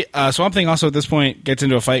 Swamp Thing also at this point gets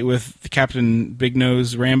into a fight with Captain Big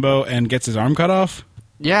Nose Rambo and gets his arm cut off.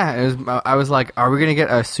 Yeah, I was like, are we going to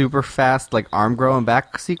get a super fast like arm growing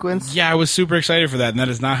back sequence? Yeah, I was super excited for that, and that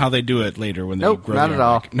is not how they do it later when they Nope, grow not the at arm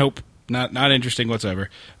all. back. Nope, not interesting whatsoever.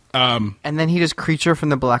 And then he just Creature from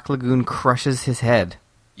the Black Lagoon crushes his head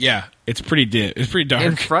Yeah, it's pretty dark.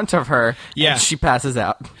 in front of her. Yeah. And she passes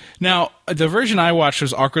out. Now, the version I watched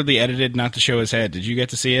was awkwardly edited not to show his head. Did you get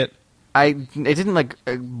to see it? It didn't like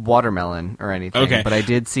watermelon or anything, Okay. but I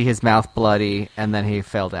did see his mouth bloody, and then he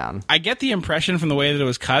fell down. I get the impression from the way that it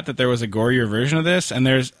was cut that there was a gorier version of this, and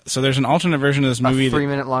there's an alternate version of this movie. A 3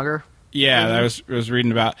 minute longer. Yeah, that I was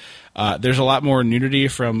reading about. There's a lot more nudity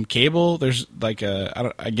from Cable. There's like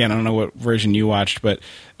I don't know what version you watched, but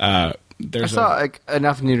I there's saw like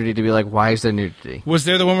enough nudity to be like, why is there nudity? Was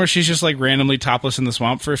there the one where she's just like randomly topless in the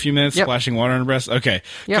swamp for a few minutes, Yep. splashing water on her breast? Okay,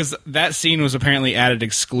 Yep. because that scene was apparently added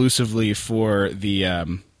exclusively for the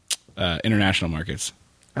international markets.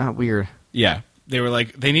 Oh, weird. Yeah, they were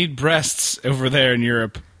like, they need breasts over there in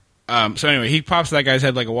Europe. So anyway, he pops that guy's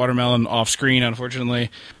head like a watermelon off screen, unfortunately.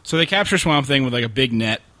 So they capture Swamp Thing with like a big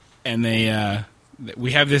net, and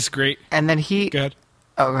we have this great. And then he. Go ahead.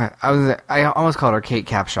 Okay, I almost called her Kate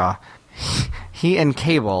Capshaw. He and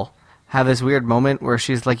Cable have this weird moment where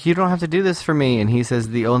she's like, "You don't have to do this for me," and he says,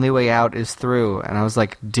 "The only way out is through." And I was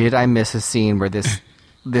like, "Did I miss a scene where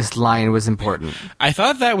this line was important?" I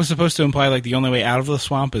thought that was supposed to imply like the only way out of the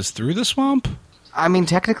swamp is through the swamp, I mean,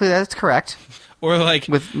 technically that's correct. or like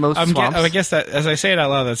With most swamps. I guess that as I say it out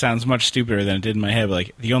loud, that sounds much stupider than it did in my head. But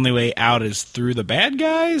like the only way out is through the bad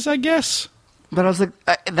guys, I guess. But I was like,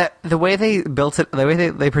 that the way they built it, the way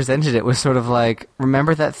they presented it was sort of like,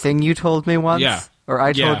 remember that thing you told me once? Yeah. Or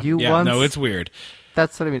I told you once? No, it's weird.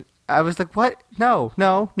 That's what I mean. I was like, what? No.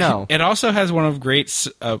 It also has one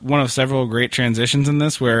of several great transitions in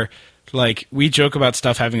this where, like, we joke about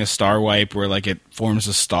stuff having a star wipe where, like, it forms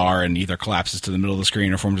a star and either collapses to the middle of the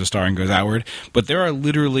screen or forms a star and goes outward. But there are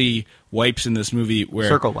literally wipes in this movie where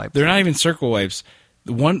Circle wipes. They're not even circle wipes.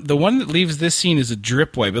 The one that leaves this scene is a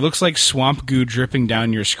drip wipe. It looks like swamp goo dripping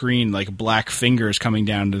down your screen, like black fingers coming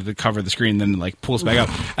down to cover the screen, then like pulls back up.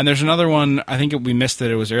 And there's another one, I think we missed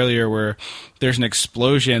it was earlier, where there's an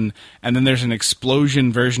explosion, and then there's an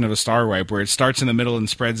explosion version of a star wipe where it starts in the middle and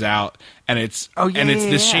spreads out, and it's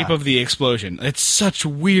the shape of the explosion. It's such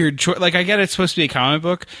weird choice. Like, I get it's supposed to be a comic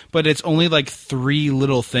book, but it's only like 3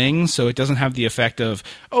 little things, so it doesn't have the effect of,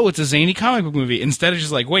 oh, it's a zany comic book movie. Instead, it's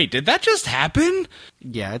just like, wait, did that just happen?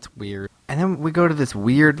 Yeah, it's weird. And then we go to this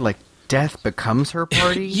weird, like, death becomes her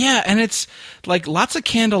party. Yeah, and it's like lots of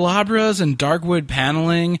candelabras and dark wood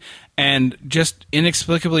paneling and just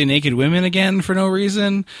inexplicably naked women again for no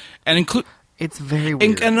reason. And it's very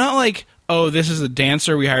weird. And not like, oh, this is a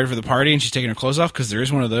dancer we hired for the party and she's taking her clothes off, because there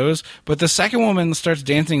is one of those. But the second woman starts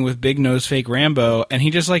dancing with Big Nose Fake Rambo, and he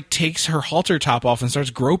just like takes her halter top off and starts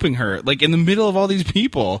groping her, like in the middle of all these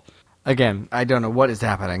people. Again, I don't know what is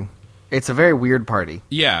happening. It's a very weird party.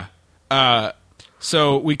 Yeah.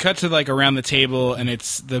 So we cut to like around the table, and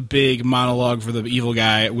it's the big monologue for the evil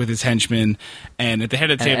guy with his henchmen, and at the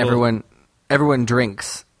head of the table, everyone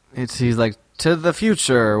drinks. He's like, to the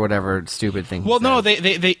future, or whatever stupid thing. Well, no, they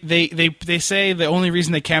say the only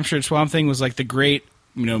reason they captured Swamp Thing was like the great,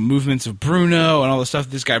 movements of Bruno and all the stuff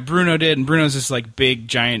this guy Bruno did, and Bruno's this like big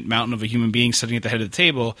giant mountain of a human being sitting at the head of the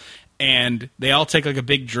table, and they all take like a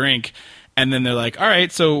big drink. And then they're like, all right,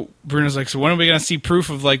 so Bruno's like, so when are we going to see proof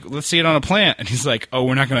of, like, let's see it on a plant? And he's like, oh,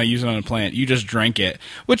 we're not going to use it on a plant. You just drank it.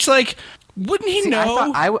 Which, like, wouldn't he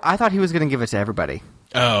know? I thought he was going to give it to everybody.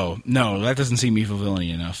 Oh, no, that doesn't seem evil villainy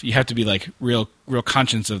enough. You have to be, like, real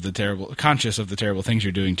conscious of the terrible things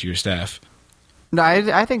you're doing to your staff. No,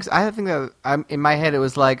 I think that in my head it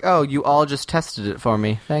was like, oh, you all just tested it for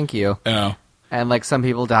me. Thank you. Oh. And, like, some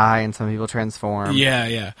people die and some people transform.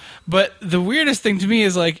 Yeah. But the weirdest thing to me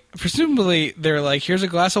is, like, presumably they're like, here's a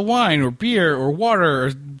glass of wine or beer or water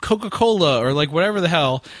or Coca-Cola or, like, whatever the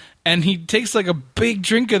hell. And he takes, like, a big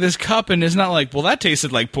drink of this cup and is not like, well, that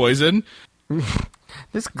tasted like poison.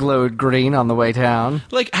 This glowed green on the way down.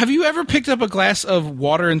 Like, have you ever picked up a glass of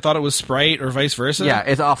water and thought it was Sprite or vice versa? Yeah,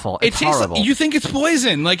 it's awful. It's horrible. You think it's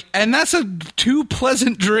poison. Like, and that's two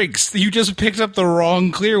pleasant drinks. You just picked up the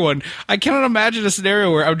wrong clear one. I cannot imagine a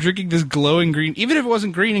scenario where I'm drinking this glowing green, even if it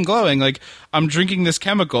wasn't green and glowing, like, I'm drinking this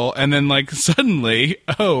chemical and then, like, suddenly,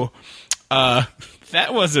 that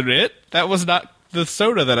wasn't it. That was not the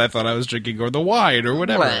soda that I thought I was drinking, or the wine, or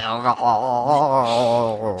whatever.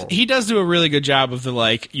 He does do a really good job of the,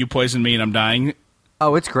 like, you poisoned me and I'm dying.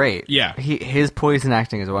 Oh, it's great. Yeah. His poison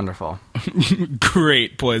acting is wonderful.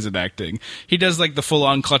 Great poison acting. He does, like, the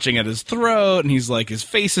full-on clutching at his throat, and he's like, his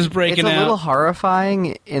face is breaking out. It's a little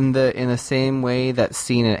horrifying in the same way that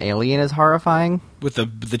scene in Alien is horrifying. With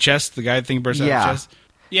the chest, the guy thing bursts out of the chest?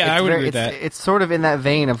 Yeah, I would agree with that. It's sort of in that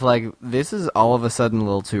vein of, like, this is all of a sudden a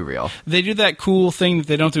little too real. They do that cool thing that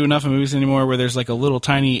they don't do enough in movies anymore, where there's, like, a little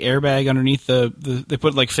tiny airbag underneath they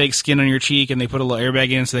put, like, fake skin on your cheek, and they put a little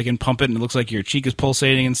airbag in so they can pump it, and it looks like your cheek is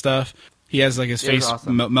pulsating and stuff. He has, like, his face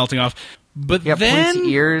melting off. But then...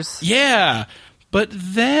 pointy ears. Yeah. But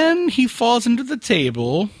then he falls into the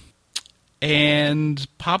table and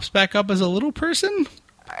pops back up as a little person.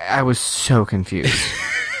 I was so confused.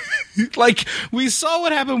 Like, we saw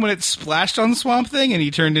what happened when it splashed on Swamp Thing and he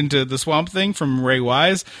turned into the Swamp Thing from Ray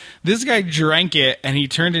Wise. This guy drank it and he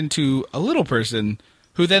turned into a little person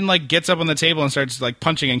who then, like, gets up on the table and starts, like,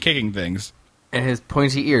 punching and kicking things. And his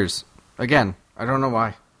pointy ears. Again, I don't know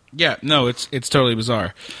why. Yeah, no, it's totally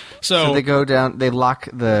bizarre. So they go down, they lock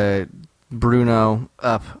the Bruno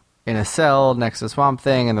up in a cell next to Swamp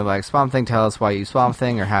Thing, and they're like, Swamp Thing, tell us why you Swamp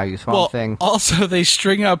Thing or how you Swamp Thing. Also, they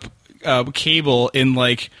string up Cable in,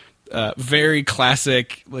 like, very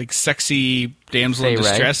classic, like, sexy damsel in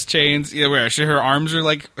distress chains. Yeah, where her arms are,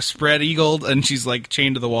 like, spread eagled and she's, like,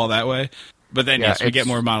 chained to the wall that way. But then, yes, we get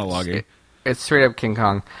more monologuing. It's straight up King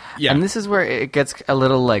Kong. Yeah. And this is where it gets a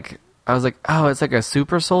little, like, I was like, oh, it's like a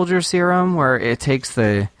super soldier serum where it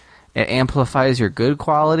amplifies your good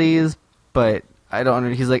qualities, but I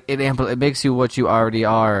don't, he's like, it makes you what you already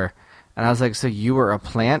are. And I was like, so you were a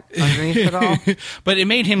plant underneath it all? But it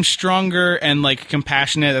made him stronger and, like,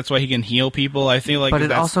 compassionate. That's why he can heal people. I feel like. But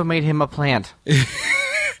it also made him a plant.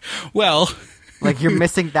 Well. Like, you're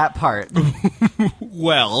missing that part.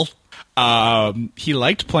 Well, he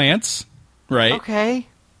liked plants, right? Okay.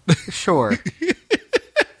 Sure.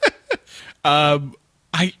 I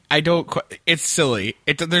don't. It's silly.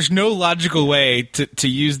 There's no logical way to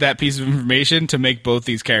use that piece of information to make both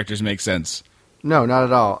these characters make sense. No, not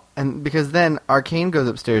at all. And because then Arcane goes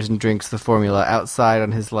upstairs and drinks the formula outside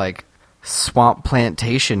on his, like, swamp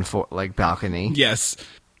plantation balcony. Yes.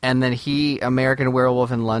 And then he, American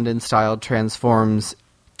Werewolf in London style, transforms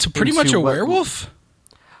To pretty much into a what- werewolf?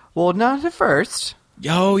 Well, not at first.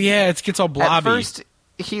 Oh, yeah, it gets all blobby. At first,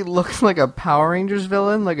 he looks like a Power Rangers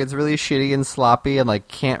villain. Like, it's really shitty and sloppy and, like,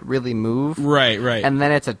 can't really move. Right. And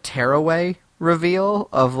then it's a tearaway reveal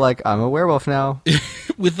of, like, I'm a werewolf now.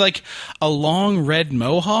 With, like, a long red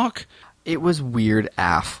mohawk. It was weird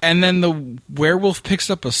AF. And then the werewolf picks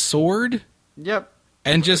up a sword Yep.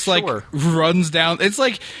 and just, Sure. like, runs down. It's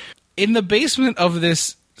like, in the basement of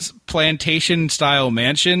this plantation-style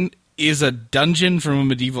mansion is a dungeon from a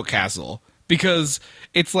medieval castle. Because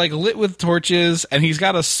it's, like, lit with torches, and he's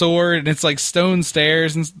got a sword, and it's, like, stone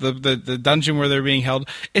stairs, and the dungeon where they're being held.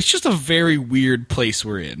 It's just a very weird place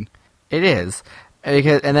we're in. It is.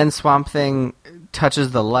 And then Swamp Thing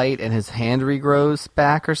touches the light and his hand regrows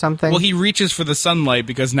back or something. Well, he reaches for the sunlight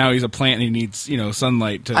because now he's a plant and he needs,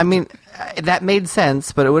 sunlight to... I mean, that made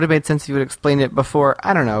sense, but it would have made sense if you would explain it before,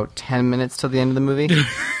 I don't know, 10 minutes till the end of the movie.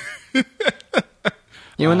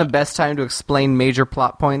 When the best time to explain major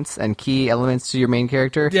plot points and key elements to your main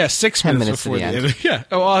character? Yeah, 6 10 minutes minutes before to the the end. Yeah.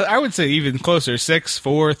 Oh, well, I would say even closer. 6,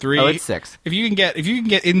 4, 3. Oh, it's 6. If you can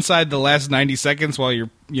get inside the last 90 seconds while you're,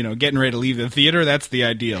 getting ready to leave the theater, that's the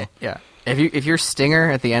ideal. Yeah. If your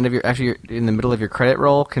stinger at the end of after you're in the middle of your credit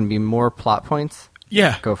roll can be more plot points,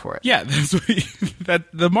 Yeah. go for it. Yeah, that's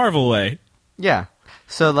the Marvel way. Yeah.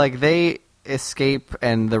 So, like, they escape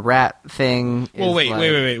and the rat thing Well,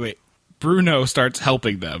 is wait. Bruno starts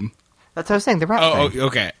helping them. That's what I was saying, the rat thing.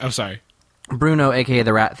 Okay. I'm sorry. Bruno, a.k.a.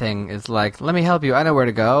 the rat thing, is like, let me help you. I know where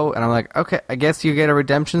to go. And I'm like, okay, I guess you get a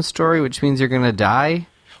redemption story, which means you're going to die.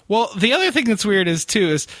 Well, the other thing that's weird is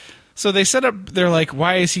so they set up, they're like,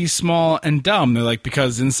 why is he small and dumb? They're like,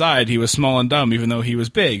 because inside he was small and dumb, even though he was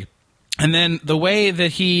big. And then the way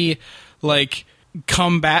that he, like,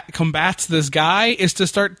 combats this guy is to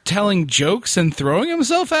start telling jokes and throwing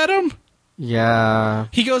himself at him. Yeah.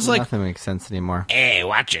 He goes like, nothing makes sense anymore. hey,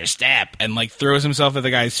 watch your step, and like throws himself at the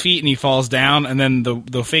guy's feet, and he falls down, and then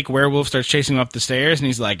the fake werewolf starts chasing him up the stairs, and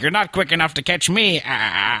he's like, you're not quick enough to catch me,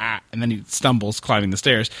 and then he stumbles climbing the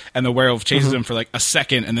stairs, and the werewolf chases him for like a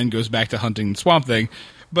second, and then goes back to hunting Swamp Thing.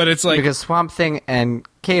 But it's like... Because Swamp Thing and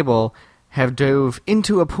Cable have dove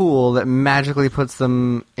into a pool that magically puts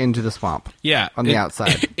them into the swamp. Yeah. On the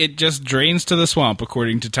outside. It just drains to the swamp,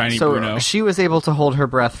 according to Tiny So Bruno. she was able to hold her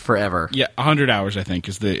breath forever. Yeah, 100 hours, I think,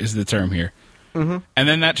 is the term here. Mm-hmm. And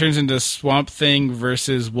then that turns into Swamp Thing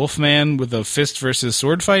versus Wolfman with a fist versus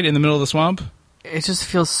sword fight in the middle of the swamp. It just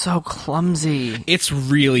feels so clumsy. It's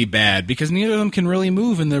really bad because neither of them can really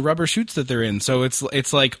move in the rubber suits that they're in. So it's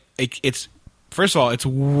like it's first of all, it's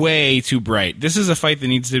way too bright. This is a fight that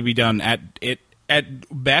needs to be done at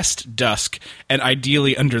best dusk and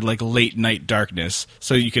ideally under like late night darkness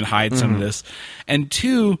so you can hide some of this. And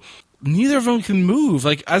two, neither of them can move.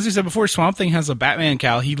 Like as we said before, Swamp Thing has a Batman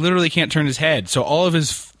cowl. He literally can't turn his head. So all of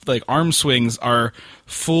his like arm swings are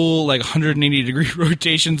full like 180 degree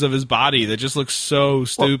rotations of his body that just looks so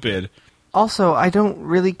stupid. Also, I don't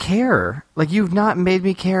really care. Like, you've not made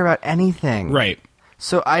me care about anything. Right.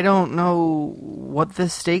 So I don't know what the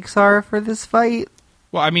stakes are for this fight.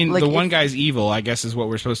 Well, I mean, Like, the one if- guy's evil, I guess, is what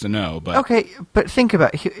we're supposed to know. But Okay, but think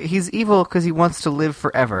about it. He's evil because he wants to live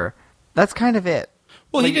forever. That's kind of it.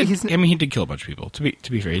 well, like, he did. he's- I mean, he did kill a bunch of people. To be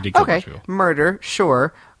fair, he did kill a Okay, bunch of people. murder,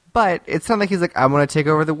 sure. But it's not like he's like, I want to take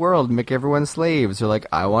over the world and make everyone slaves, or like,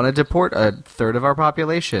 I want to deport a third of our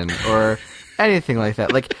population, or anything like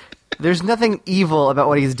that. Like, there's nothing evil about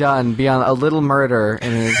what he's done beyond a little murder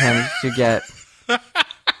in an attempt to get...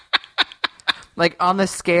 Like, on the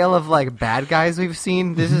scale of, like, bad guys we've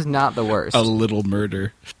seen, this is not the worst. A little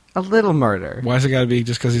murder. A little murder. Why's it got to be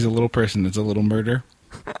just because he's a little person? It's a little murder.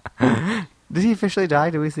 Did he officially die?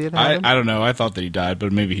 Did we see it happen? I don't know. I thought that he died,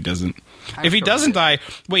 but maybe he doesn't. If he sure doesn't he die,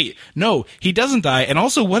 wait, no, he doesn't die. And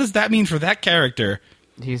also, what does that mean for that character?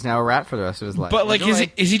 He's now a rat for the rest of his life. But like,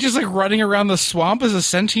 is he just like running around the swamp as a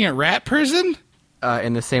sentient rat person?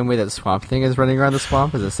 in the same way that Swamp Thing is running around the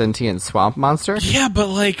swamp as a sentient swamp monster? Yeah, but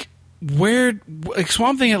like,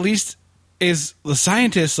 Swamp Thing at least is the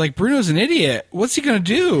scientist. Like, Bruno's an idiot. What's he gonna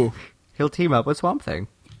do? He'll team up with Swamp Thing.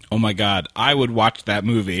 Oh my god, I would watch that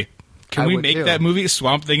movie. Can I we would make too. that movie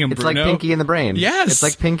Swamp Thing and It's Bruno? like Pinky in the Brain. Yes. It's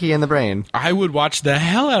like Pinky in the Brain. I would watch the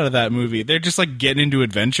hell out of that movie. They're just like getting into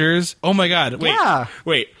adventures. Oh my god! Wait, Yeah.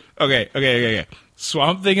 wait. Okay.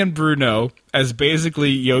 Swamp Thing and Bruno as basically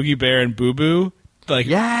Yogi Bear and Boo Boo, like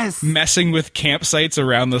Yes! messing with campsites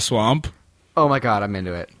around the swamp. Oh my god, I'm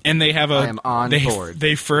into it. And they have I am on board.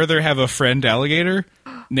 They further have a friend alligator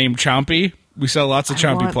named Chompy. We sell lots of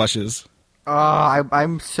Chompy want- plushes. Oh,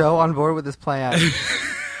 I'm so on board with this plan.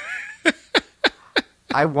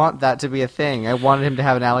 I want that to be a thing. I wanted him to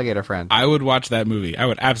have an alligator friend. I would watch that movie. I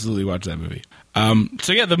would absolutely watch that movie.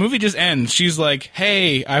 So yeah, the movie just ends. She's like,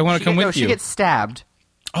 "Hey, I want to come with you." She gets stabbed.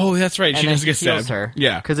 Oh, that's right. She And then does he get heals stabbed. her.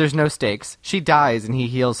 Yeah. Because there's no stakes. She dies and he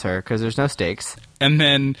heals her because there's no stakes. And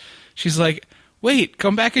then she's like, "Wait,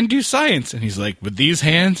 come back and do science." And he's like, "With these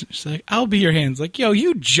hands?" She's like, "I'll be your hands." Like, yo,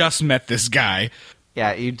 you just met this guy.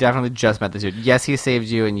 Yeah, you definitely just met this dude. Yes, he saved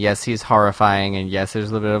you, and yes, he's horrifying, and yes, there's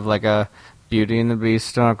a little bit of like a Beauty and the Beast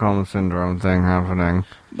Stockholm Syndrome thing happening.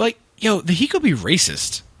 Like, yo, he could be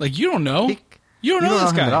racist. Like, you don't know. You don't know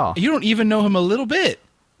this him guy. at all. You don't even know him a little bit.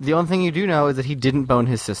 The only thing you do know is that he didn't bone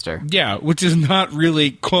his sister. Yeah, which is not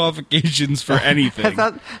really qualifications for anything.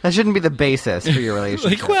 That shouldn't be the basis for your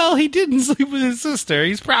relationship. Like, well, he didn't sleep with his sister.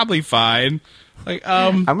 He's probably fine. Like,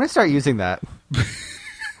 I'm going to start using that.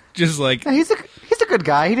 just like, Yeah, he's a good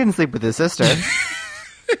guy. He didn't sleep with his sister.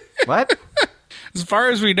 What? as far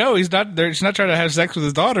as we know, he's not trying to have sex with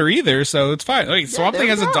his daughter either, so it's fine. Wait, Swamp there Thing we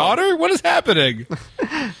has a go. daughter? What is happening?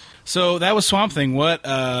 So that was Swamp Thing. What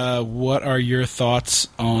are your thoughts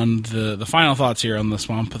on the final thoughts here on the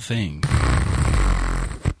Swamp Thing?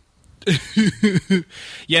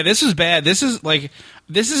 Yeah, this is bad. This isn't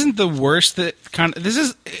the worst this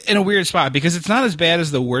is in a weird spot because it's not as bad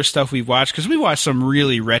as the worst stuff we've watched because we watched some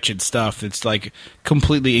really wretched stuff that's like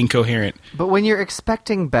completely incoherent. But when you're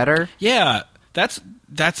expecting better, Yeah, that's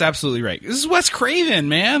absolutely right. This is Wes Craven,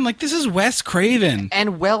 man. Like, this is Wes Craven.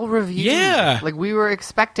 and well reviewed. Yeah. Like we were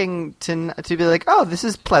expecting to be like, oh, this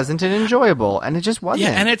is pleasant and enjoyable, and it just wasn't.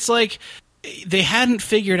 Yeah, and it's like they hadn't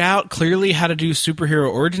figured out clearly how to do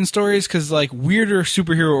superhero origin stories because like weirder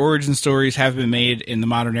superhero origin stories have been made in the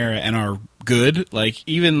modern era and are good. Like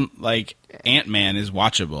even like Ant-Man is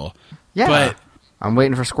watchable. Yeah. But I'm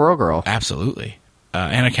waiting for Squirrel Girl. absolutely,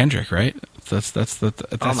 Anna Kendrick, right? That's Oh my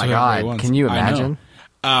what everybody god! wants. Can you I know.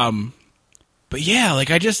 imagine? But yeah, like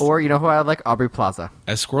I just Or you know who I would like? Aubrey Plaza.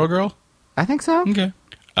 as Squirrel Girl. I think so. Okay.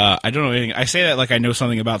 I don't know anything. I say that like I know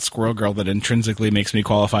something about Squirrel Girl that intrinsically makes me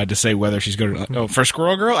qualified to say whether she's good or not. Oh, for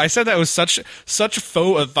Squirrel Girl, I said that with such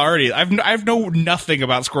faux authority. I've know nothing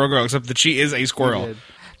about Squirrel Girl except that she is a squirrel.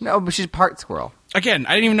 No, but she's part squirrel. Again,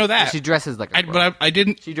 I didn't even know that. She dresses like a squirrel. But I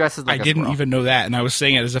didn't. She dresses like I a didn't squirrel. even know that, and I was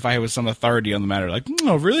saying it as if I was some authority on the matter. Like,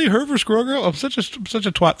 oh, really, her for Squirrel Girl? I'm such a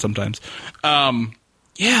twat sometimes.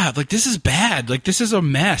 Yeah, like this is bad. Like this is a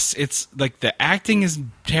mess. It's like the acting is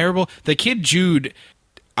terrible. The kid Jude,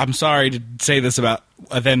 I'm sorry to say this about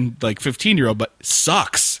a then like 15-year-old, but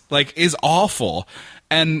sucks. Like is awful.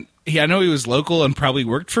 And I know he was local and probably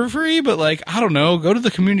worked for free, but like I don't know, go to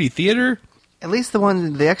the community theater. At least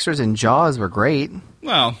the extras in Jaws were great.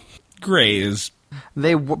 Well, great is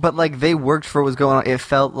But like they worked for what was going on. It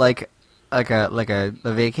felt like a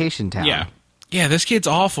vacation town. yeah. Yeah, this kid's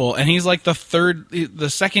awful, and he's like the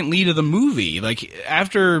second lead of the movie. Like,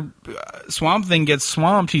 after Swamp Thing gets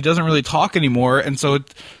swamped, he doesn't really talk anymore, and so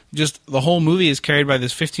just the whole movie is carried by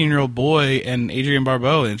this 15-year-old boy and Adrienne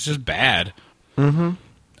Barbeau, and it's just bad.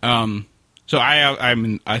 Mm-hmm. So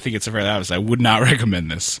I think it's fairly obvious. I would not recommend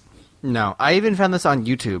this. No, I even found this on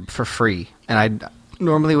YouTube for free, and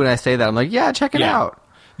normally when I say that, I'm like, yeah, check it out.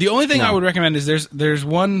 The only thing I would recommend is there's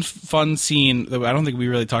one fun scene that I don't think we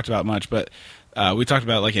really talked about much, but we talked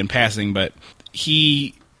about like in passing. But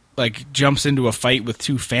he like jumps into a fight with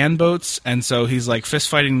two fan boats, and so he's like fist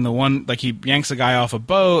fighting the one. Like he yanks a guy off a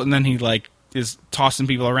boat, and then he like is tossing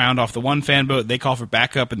people around off the one fan boat. They call for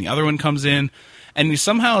backup, and the other one comes in, and he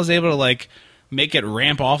somehow is able to like make it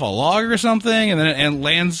ramp off a log or something, and then it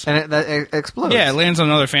lands. And it explodes. Yeah, it lands on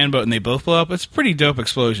another fan boat, and they both blow up. It's a pretty dope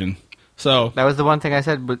explosion. So That was the one thing I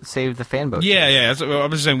said would save the fan boat. yeah. That's what I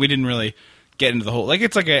was just saying we didn't really get into the whole. Like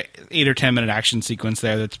it's like a 8 or 10 minute action sequence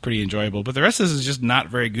there that's pretty enjoyable, but the rest of this is just not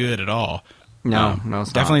very good at all. No, it's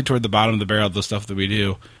not. Definitely toward the bottom of the barrel of the stuff that we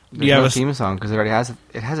do. There's Yeah, no theme song because it already has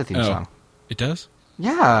a theme song. It does.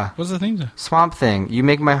 Yeah, What's the theme song? Swamp Thing. You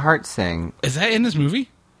make my heart sing. Is that in this movie?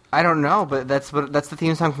 I don't know, but that's the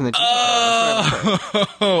theme song from the.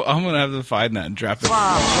 Oh, I'm gonna have to find that and drop it.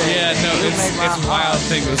 Swamp Thing. Yeah, no, it's Wild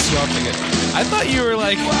Thing with Swamp Thing. I thought you were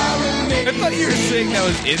like, I thought you were saying that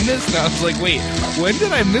was in this, and I was like, wait, when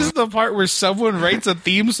did I miss the part where someone writes a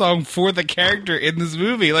theme song for the character in this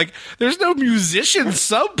movie? Like, there's no musician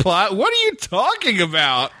subplot. What are you talking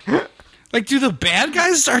about? Like, do the bad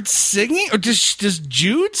guys start singing, or does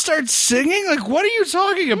Jude start singing? Like, what are you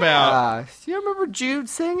talking about? Do you remember Jude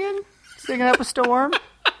singing up a storm?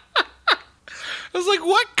 I was like,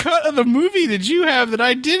 what cut of the movie did you have that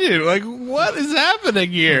I didn't? Like, what is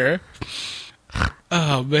happening here?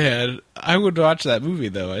 Oh, man. I would watch that movie,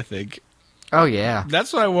 though, I think. Oh yeah.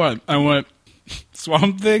 That's what I want. I want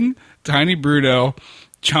Swamp Thing, Tiny Bruno,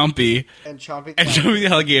 Chompy And Chompy and Chompy the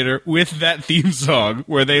alligator with that theme song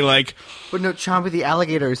where they like, But no, Chompy the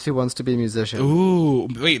alligator is who wants to be a musician. ooh,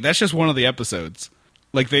 wait, that's just one of the episodes.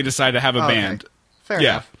 Like they decide to have a Okay. band. Fair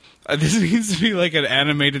Yeah. enough. This needs to be like an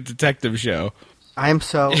animated detective show. I am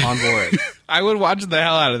so on board. I would watch the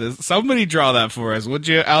hell out of this. Somebody draw that for us, would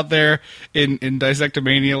you? Out there in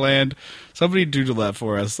Dissectomania land, somebody doodle that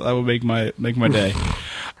for us. That would make my day.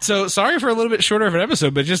 So sorry for a little bit shorter of an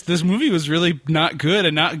episode, but just this movie was really not good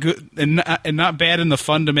and not bad in the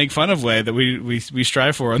fun to make fun of way that we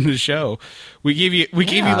strive for on this show. We gave you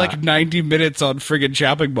like 90 minutes on friggin'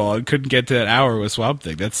 Chopping Mall and couldn't get to an hour with Swamp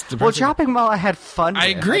Thing. That's Well, depressing. Chopping Mall, I had fun with. I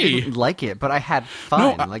agree. I didn't like it, but I had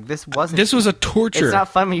fun. No, like, this wasn't... This was a torture. It's not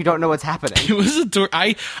fun when you don't know what's happening. It was a tour.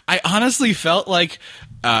 I honestly felt like,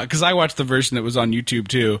 because I watched the version that was on YouTube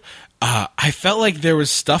too. I felt like there was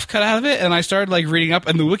stuff cut out of it, and I started like reading up,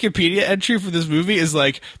 and the Wikipedia entry for this movie is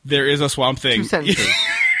like there is a Swamp Thing. 2 sentences.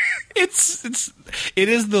 It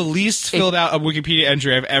is the least filled out of Wikipedia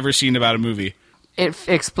entry I've ever seen about a movie. It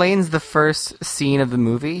explains the first scene of the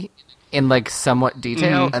movie in like somewhat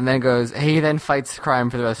detail, and then goes, he then fights crime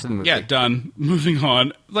for the rest of the movie. Yeah, done. Moving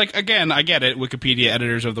on. Like again, I get it. Wikipedia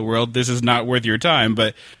editors of the world, this is not worth your time,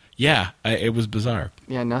 but yeah, it was bizarre.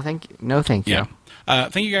 Yeah, no thank you. No thank you. Yeah.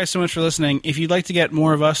 Thank you guys so much for listening. If you'd like to get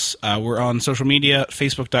more of us, we're on social media,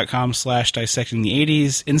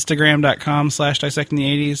 facebook.com/dissectingthe80s,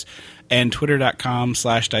 instagram.com/dissectingthe80s, and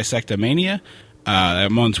twitter.com/dissectomania.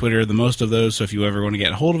 I'm on Twitter the most of those, so if you ever want to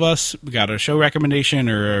get a hold of us, we got a show recommendation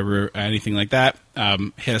or anything like that,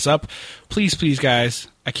 hit us up. Please, guys,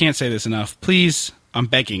 I can't say this enough. Please, I'm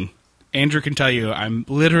begging. Andrew can tell you, I'm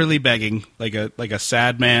literally begging, like a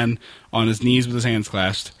sad man on his knees with his hands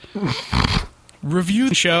clasped. Review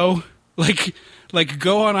the show. Like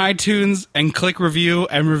go on iTunes and click review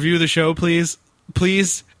and review the show, please.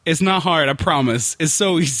 Please. It's not hard, I promise. It's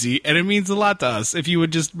so easy, and it means a lot to us if you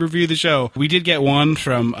would just review the show. We did get one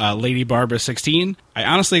from Lady Barbara 16. I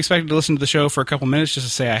honestly expected to listen to the show for a couple minutes just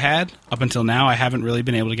to say I had. Up until now, I haven't really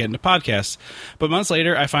been able to get into podcasts. But months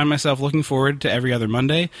later, I find myself looking forward to every other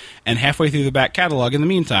Monday, and halfway through the back catalog in the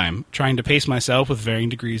meantime, trying to pace myself with varying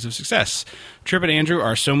degrees of success. Trip and Andrew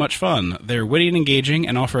are so much fun. They're witty and engaging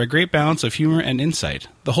and offer a great balance of humor and insight.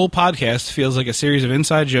 The whole podcast feels like a series of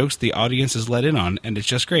inside jokes the audience is let in on, and it's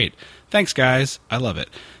just great. Thanks, guys. I love it.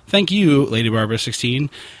 Thank you, Lady Barbara 16.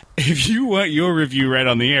 If you want your review right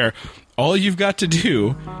on the air, all you've got to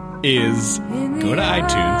do is go to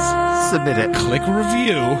iTunes, Submit it. click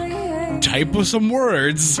review, type with some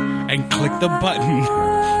words, and click the button.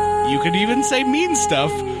 You can even say mean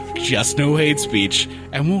stuff, just no hate speech,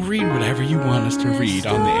 and we'll read whatever you want us to read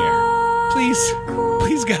on the air.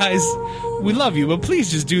 Please, guys, we love you, but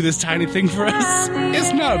please just do this tiny thing for us.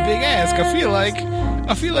 It's not a big ask. I feel like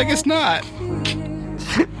it's not.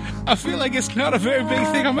 I feel like it's not a very big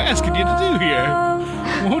thing I'm asking you to do here.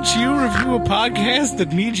 Won't you review a podcast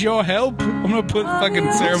that needs your help? I'm gonna put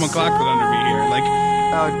fucking Sarah McLachlan under me here. Like,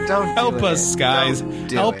 Oh, don't help do us, it. guys. Don't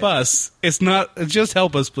do Help it. us. Just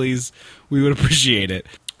help us, please. We would appreciate it.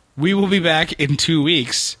 We will be back in 2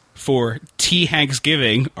 weeks for T.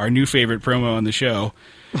 Hanksgiving, our new favorite promo on the show,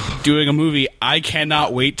 doing a movie I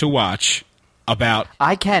cannot wait to watch about.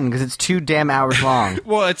 I can, because it's 2 damn hours long.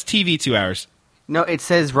 Well, it's TV 2 hours. No, it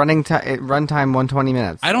says runtime 120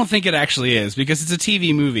 minutes. I don't think it actually is because it's a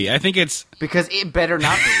TV movie. I think it's. Because it better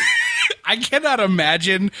not be. I cannot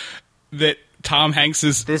imagine that Tom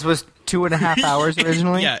Hanks's. This was 2.5 hours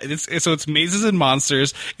originally? Yeah, it's Mazes and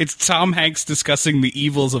Monsters. It's Tom Hanks discussing the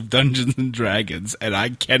evils of Dungeons and Dragons, and I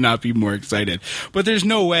cannot be more excited. But there's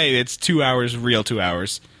no way it's 2 hours, real 2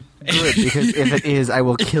 hours. Good, because if it is, I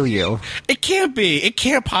will kill you. It can't be. It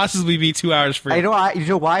can't possibly be 2 hours for You know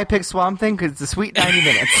why I picked Swamp Thing? Because it's a sweet 90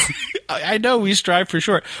 minutes. I know we strive for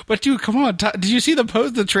short, but dude, come on! Did you see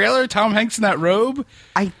the trailer? Tom Hanks in that robe.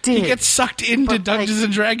 I did. He gets sucked into But, Dungeons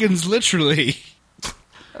and Dragons, literally.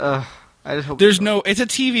 I just hope It's a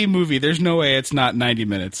TV movie. There's no way it's not 90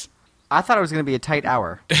 minutes. I thought it was going to be a tight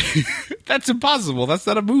hour. That's impossible. That's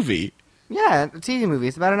not a movie. Yeah, a TV movie.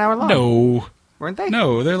 It's about an hour long. No, Weren't they?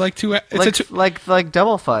 no, they're like 2. It's like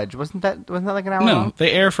Double Fudge. Wasn't that like an hour no. long?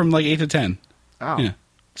 They air from like 8 to 10. Oh. Yeah,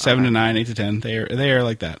 7 to 9, 8 to 10. They air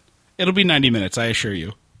like that. It'll be 90 minutes, I assure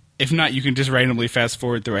you. If not, you can just randomly fast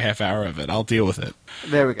forward through a half hour of it. I'll deal with it.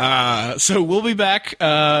 There we go. So we'll be back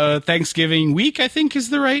Thanksgiving week, I think is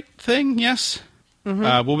the right thing, yes?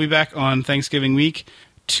 Mm-hmm. We'll be back on Thanksgiving week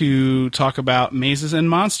to talk about Mazes and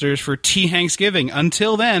Monsters for T. Hanksgiving.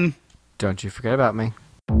 Until then... Don't you forget about me.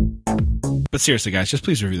 But seriously, guys, just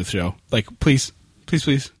please review the show. Like, please. Please,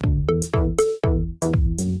 please.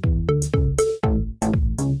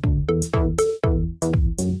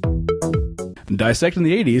 Dissecting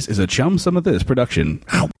the 80s is a Chum Some of This production.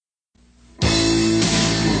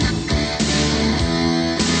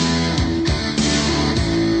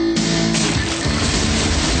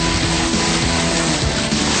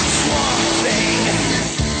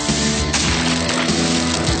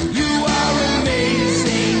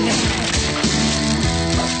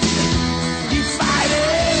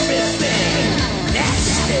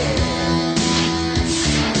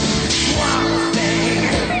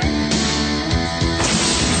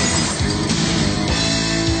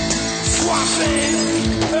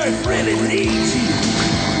 Earth really needs you.